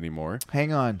 Commandments anymore.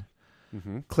 Hang on.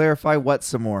 Mm-hmm. Clarify what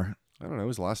some more. I don't know,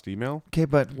 his last email. Okay,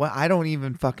 but what? I don't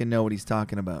even fucking know what he's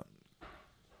talking about.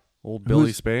 Old Billy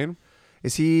Who's- Spain.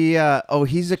 Is he?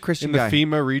 He's a Christian In the guy.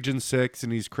 FEMA Region 6,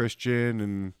 and he's Christian,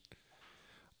 and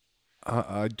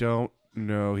I don't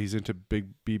know. He's into big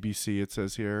BBC, it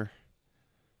says here.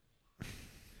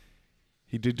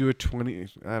 He did do a 20...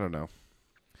 I don't know.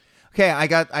 Okay, I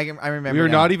remember. We are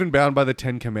now. not even bound by the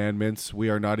 10 Commandments. We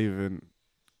are not even...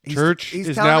 He's- Church he's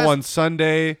is telling now us- on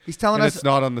Sunday. He's telling and us. it's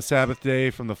not on the Sabbath day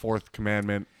from the 4th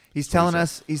commandment. He's telling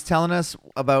us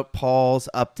about Paul's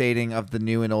updating of the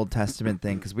New and Old Testament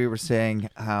thing, because we were saying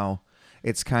how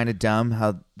it's kind of dumb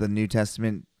how the New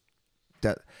Testament,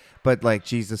 but like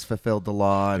Jesus fulfilled the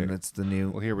law and Okay. it's the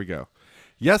new. Well, here we go.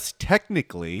 Yes,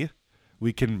 technically,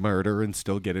 we can murder and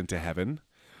still get into heaven.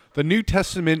 The New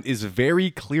Testament is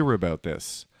very clear about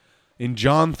this. In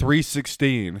John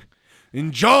 3:16.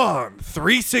 In John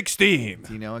 3:16.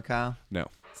 Do you know it, Kyle? No.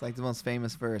 It's like the most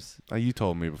famous verse. You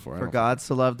told me before. I For don't- God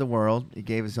so loved the world, he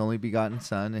gave his only begotten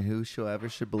Son, and whosoever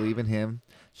should believe in him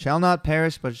shall not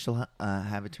perish, but shall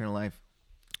have eternal life.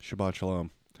 Shabbat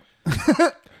shalom.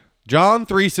 John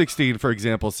 3:16, for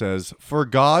example, says, "For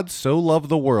God so loved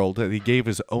the world that he gave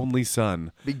his only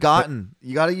son." Begotten.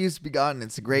 You got to use begotten.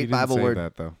 It's a He great didn't Bible say word.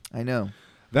 that, though. I know.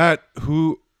 That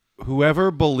whoever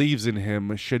believes in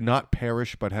him should not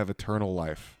perish but have eternal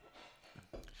life.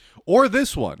 Or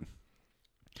this one.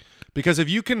 Because if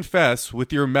you confess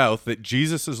with your mouth that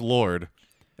Jesus is Lord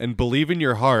and believe in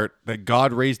your heart that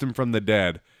God raised him from the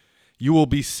dead, you will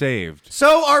be saved.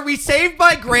 So are we saved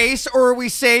by grace, or are we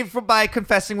saved by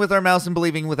confessing with our mouths and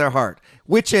believing with our heart?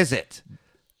 Which is it?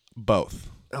 Both.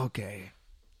 Okay.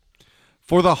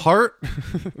 For the heart,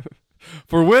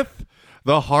 for with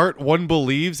the heart one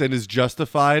believes and is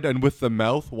justified, and with the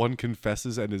mouth one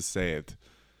confesses and is saved.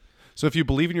 So if you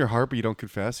believe in your heart but you don't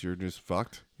confess, you're just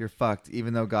fucked. You're fucked,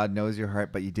 even though God knows your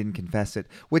heart, but you didn't confess it.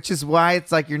 Which is why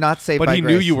it's like you're not saved But by he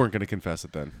grace. knew you weren't going to confess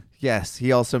it then. Yes,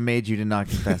 he also made you to not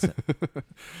confess it.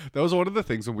 That was one of the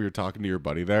things when we were talking to your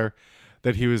buddy there,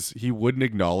 that he wouldn't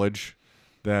acknowledge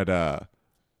that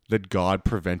that God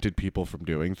prevented people from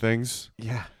doing things.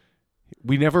 Yeah.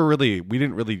 We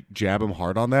didn't really jab him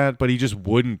hard on that, but he just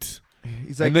wouldn't.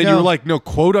 He's like, And then no. you were like, no,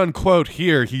 quote unquote,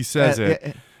 here he says Yeah, it.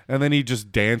 yeah. And then he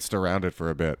just danced around it for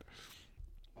a bit.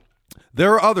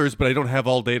 There are others, but I don't have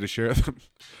all day to share them.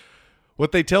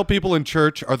 What they tell people in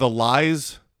church are the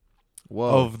lies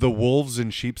of the wolves in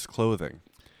sheep's clothing.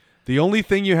 The only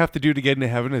thing you have to do to get into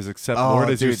heaven is accept Lord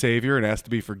as your Savior and ask to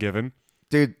be forgiven.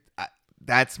 Dude,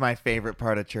 that's my favorite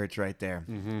part of church right there.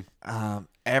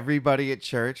 Everybody at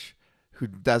church who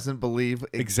doesn't believe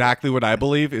Exactly what I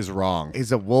believe is wrong.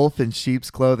 is a wolf in sheep's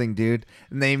clothing, dude.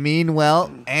 And they mean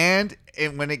well, and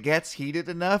when it gets heated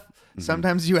enough,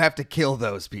 sometimes you have to kill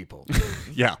those people.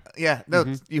 Yeah. Yeah,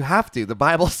 no, you have to. The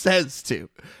Bible says to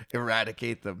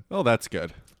eradicate them. Well, that's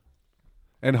good.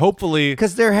 And hopefully,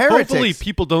 Because they're heretics. hopefully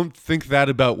people don't think that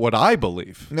about what I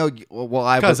believe. No, well,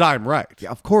 I Because I'm right.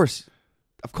 yeah, of course.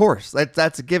 Of course.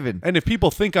 That's a given. And if people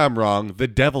think I'm wrong, the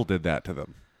devil did that to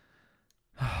them.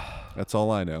 That's all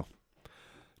I know.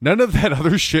 None of that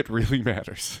other shit really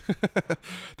matters.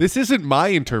 This isn't my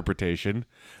interpretation.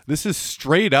 This is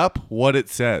straight up what it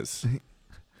says.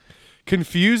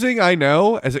 Confusing, I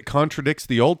know, as it contradicts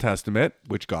the Old Testament,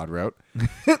 which God wrote.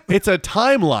 It's a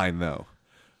timeline, though.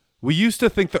 We used to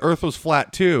think the earth was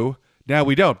flat, too. Now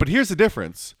we don't. But here's the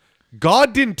difference.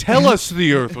 God didn't tell us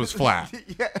the earth was flat.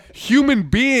 Yeah. Human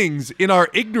beings, in our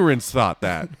ignorance, thought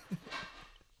that.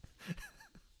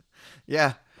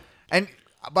 Yeah. And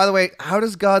by the way, how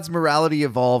does God's morality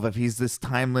evolve if he's this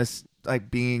timeless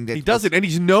like being that He doesn't, and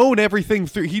he's known everything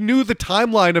through. He knew the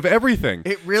timeline of everything.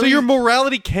 It really- So your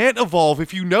morality can't evolve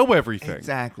if you know everything.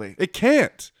 Exactly. It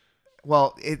can't.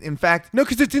 Well, in fact, No,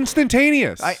 because it's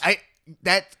instantaneous.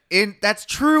 that's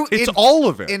true. It's all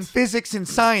of it. In physics and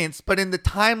science, but in the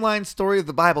timeline story of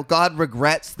the Bible, God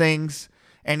regrets things,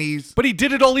 and he's But he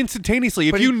did it all instantaneously.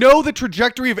 If But you he- know the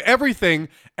trajectory of everything,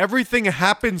 everything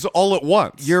happens all at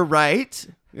once. You're right.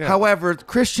 Yeah. However,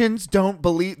 Christians don't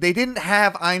believe they didn't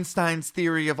have Einstein's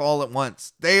theory of all at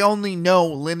once. They only know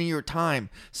linear time.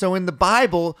 So in the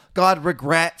Bible, God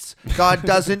regrets. God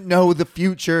doesn't know the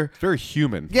future. very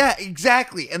human. Yeah,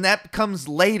 exactly. And that comes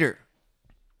later.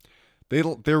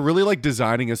 They're really like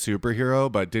designing a superhero,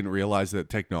 but didn't realize that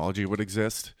technology would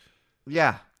exist.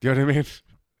 Yeah. Do you know what I mean?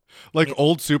 Like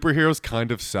old superheroes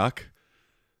kind of suck.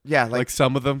 Yeah, Like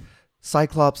some of them.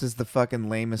 Cyclops is the fucking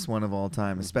lamest one of all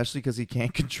time, especially because he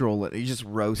can't control it. He just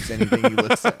roasts anything he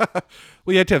looks at.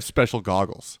 Well, you had to have special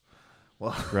goggles,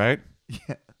 Well, right?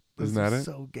 yeah. Isn't that it?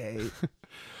 So gay.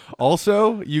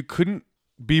 Also, you couldn't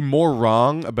be more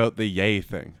wrong about the yay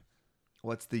thing.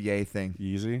 What's the yay thing?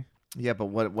 Easy. Yeah, but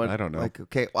what? I don't know. Like,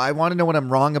 okay, well, I want to know what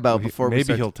I'm wrong about before we Maybe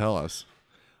start. he'll tell us.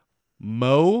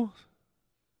 Mo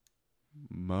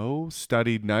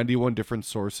studied 91 different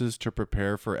sources to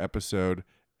prepare for episode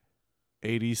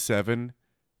 87,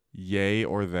 Yay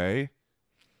or They,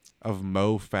 of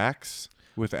Mo Facts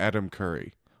with Adam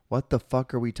Curry. What the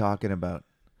fuck are we talking about?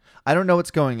 I don't know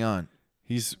what's going on.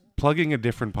 He's plugging a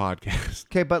different podcast.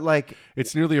 Okay, but like,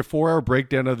 It's nearly a 4-hour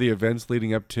breakdown of the events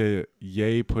leading up to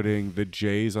Ye putting the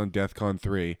Jays on DEF CON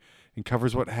 3 and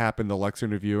covers what happened, the Lex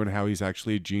interview, and how he's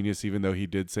actually a genius even though he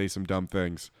did say some dumb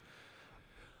things.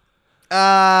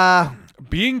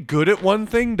 Being good at one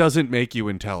thing doesn't make you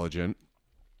intelligent.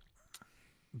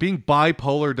 Being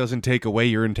bipolar doesn't take away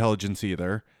your intelligence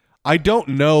either. I don't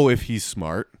know if he's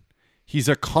smart. He's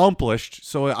accomplished,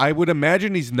 so I would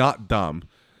imagine he's not dumb.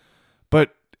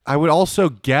 But I would also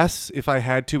guess, if I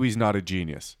had to, he's not a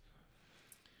genius.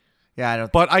 yeah, I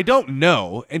don't. But I don't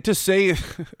know. And to say,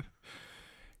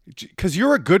 because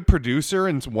you're a good producer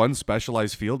in one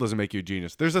specialized field doesn't make you a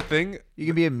genius. There's a thing. You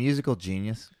can be a musical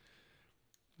genius.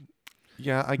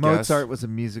 Yeah, I guess. Mozart was a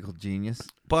musical genius.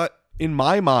 But in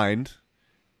my mind,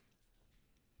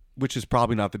 which is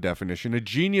probably not the definition, a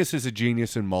genius is a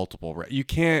genius in multiple. You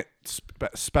can't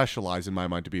specialize, in my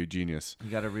mind, to be a genius. You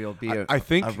got to be I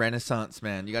think- a Renaissance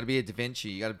man. You got to be a Da Vinci.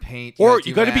 You got to paint. Or gotta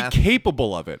you do got to be math.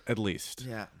 capable of it, at least.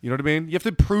 Yeah. You know what I mean? You have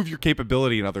to prove your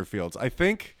capability in other fields. I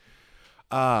think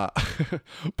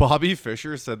Bobby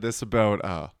Fischer said this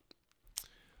about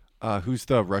who's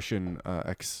the Russian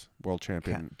ex-world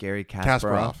champion? Gary Kasparov.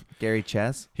 Kasparov. Gary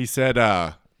Chess. He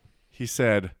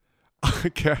said,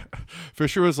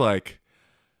 Fisher was like,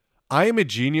 I am a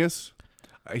genius.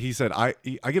 He said, I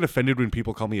get offended when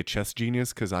people call me a chess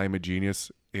genius because I am a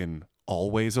genius in all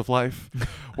ways of life,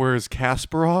 whereas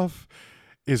Kasparov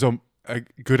is a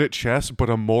good at chess, but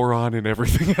a moron in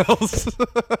everything else.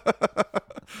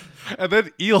 And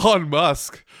then Elon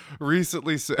Musk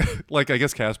recently said, like, I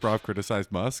guess Kasparov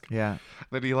criticized Musk. Yeah.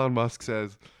 Then Elon Musk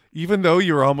says, even though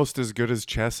you're almost as good as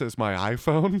chess as my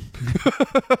iPhone,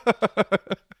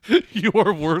 you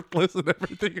are worthless and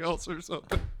everything else or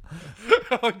something.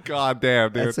 Oh, God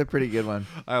damn, dude. That's a pretty good one.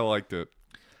 I liked it.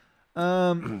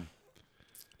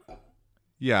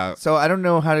 Yeah. So I don't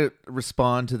know how to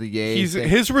respond to the yay thing.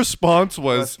 His response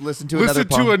was, Let's listen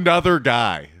to another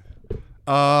guy.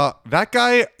 That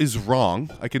guy is wrong.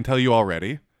 I can tell you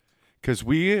already. Because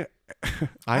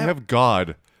I have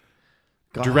God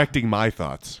directing my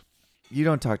thoughts. You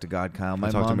don't talk to God, Kyle. My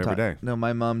talk to mom him every day. No,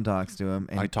 my mom talks to him.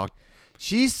 And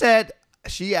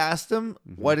She asked him,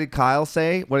 what did Kyle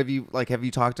say? Have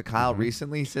you talked to Kyle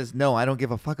recently? He says, no, I don't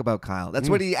give a fuck about Kyle. That's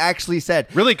what he actually said.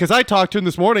 Really? Because I talked to him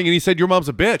this morning and he said, your mom's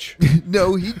a bitch.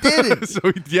 No, he didn't. So,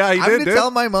 yeah, he I'm did. going to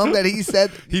tell my mom that he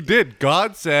said. He did.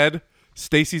 God said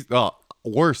Stacy's,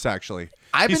 worse, actually.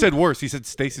 He said worse. He said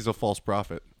Stacy's a false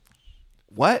prophet.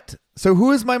 What? So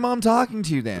who is my mom talking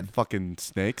to then? Fucking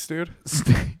snakes, dude.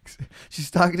 Snakes. She's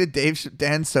talking to Dan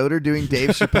Soder doing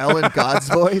Dave Chappelle in God's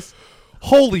voice.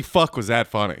 Holy fuck, was that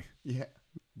funny? Yeah.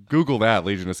 Google that,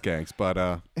 Legion of Skanks. But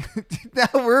now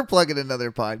we're plugging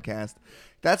another podcast.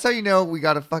 That's how you know we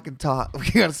gotta fucking talk.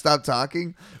 We gotta stop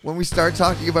talking when we start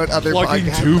talking about other plugging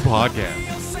podcasts. two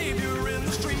podcasts.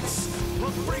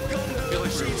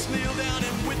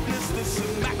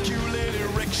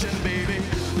 Baby,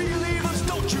 believers,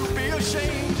 don't you be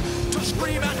ashamed to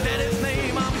scream out, Daddy.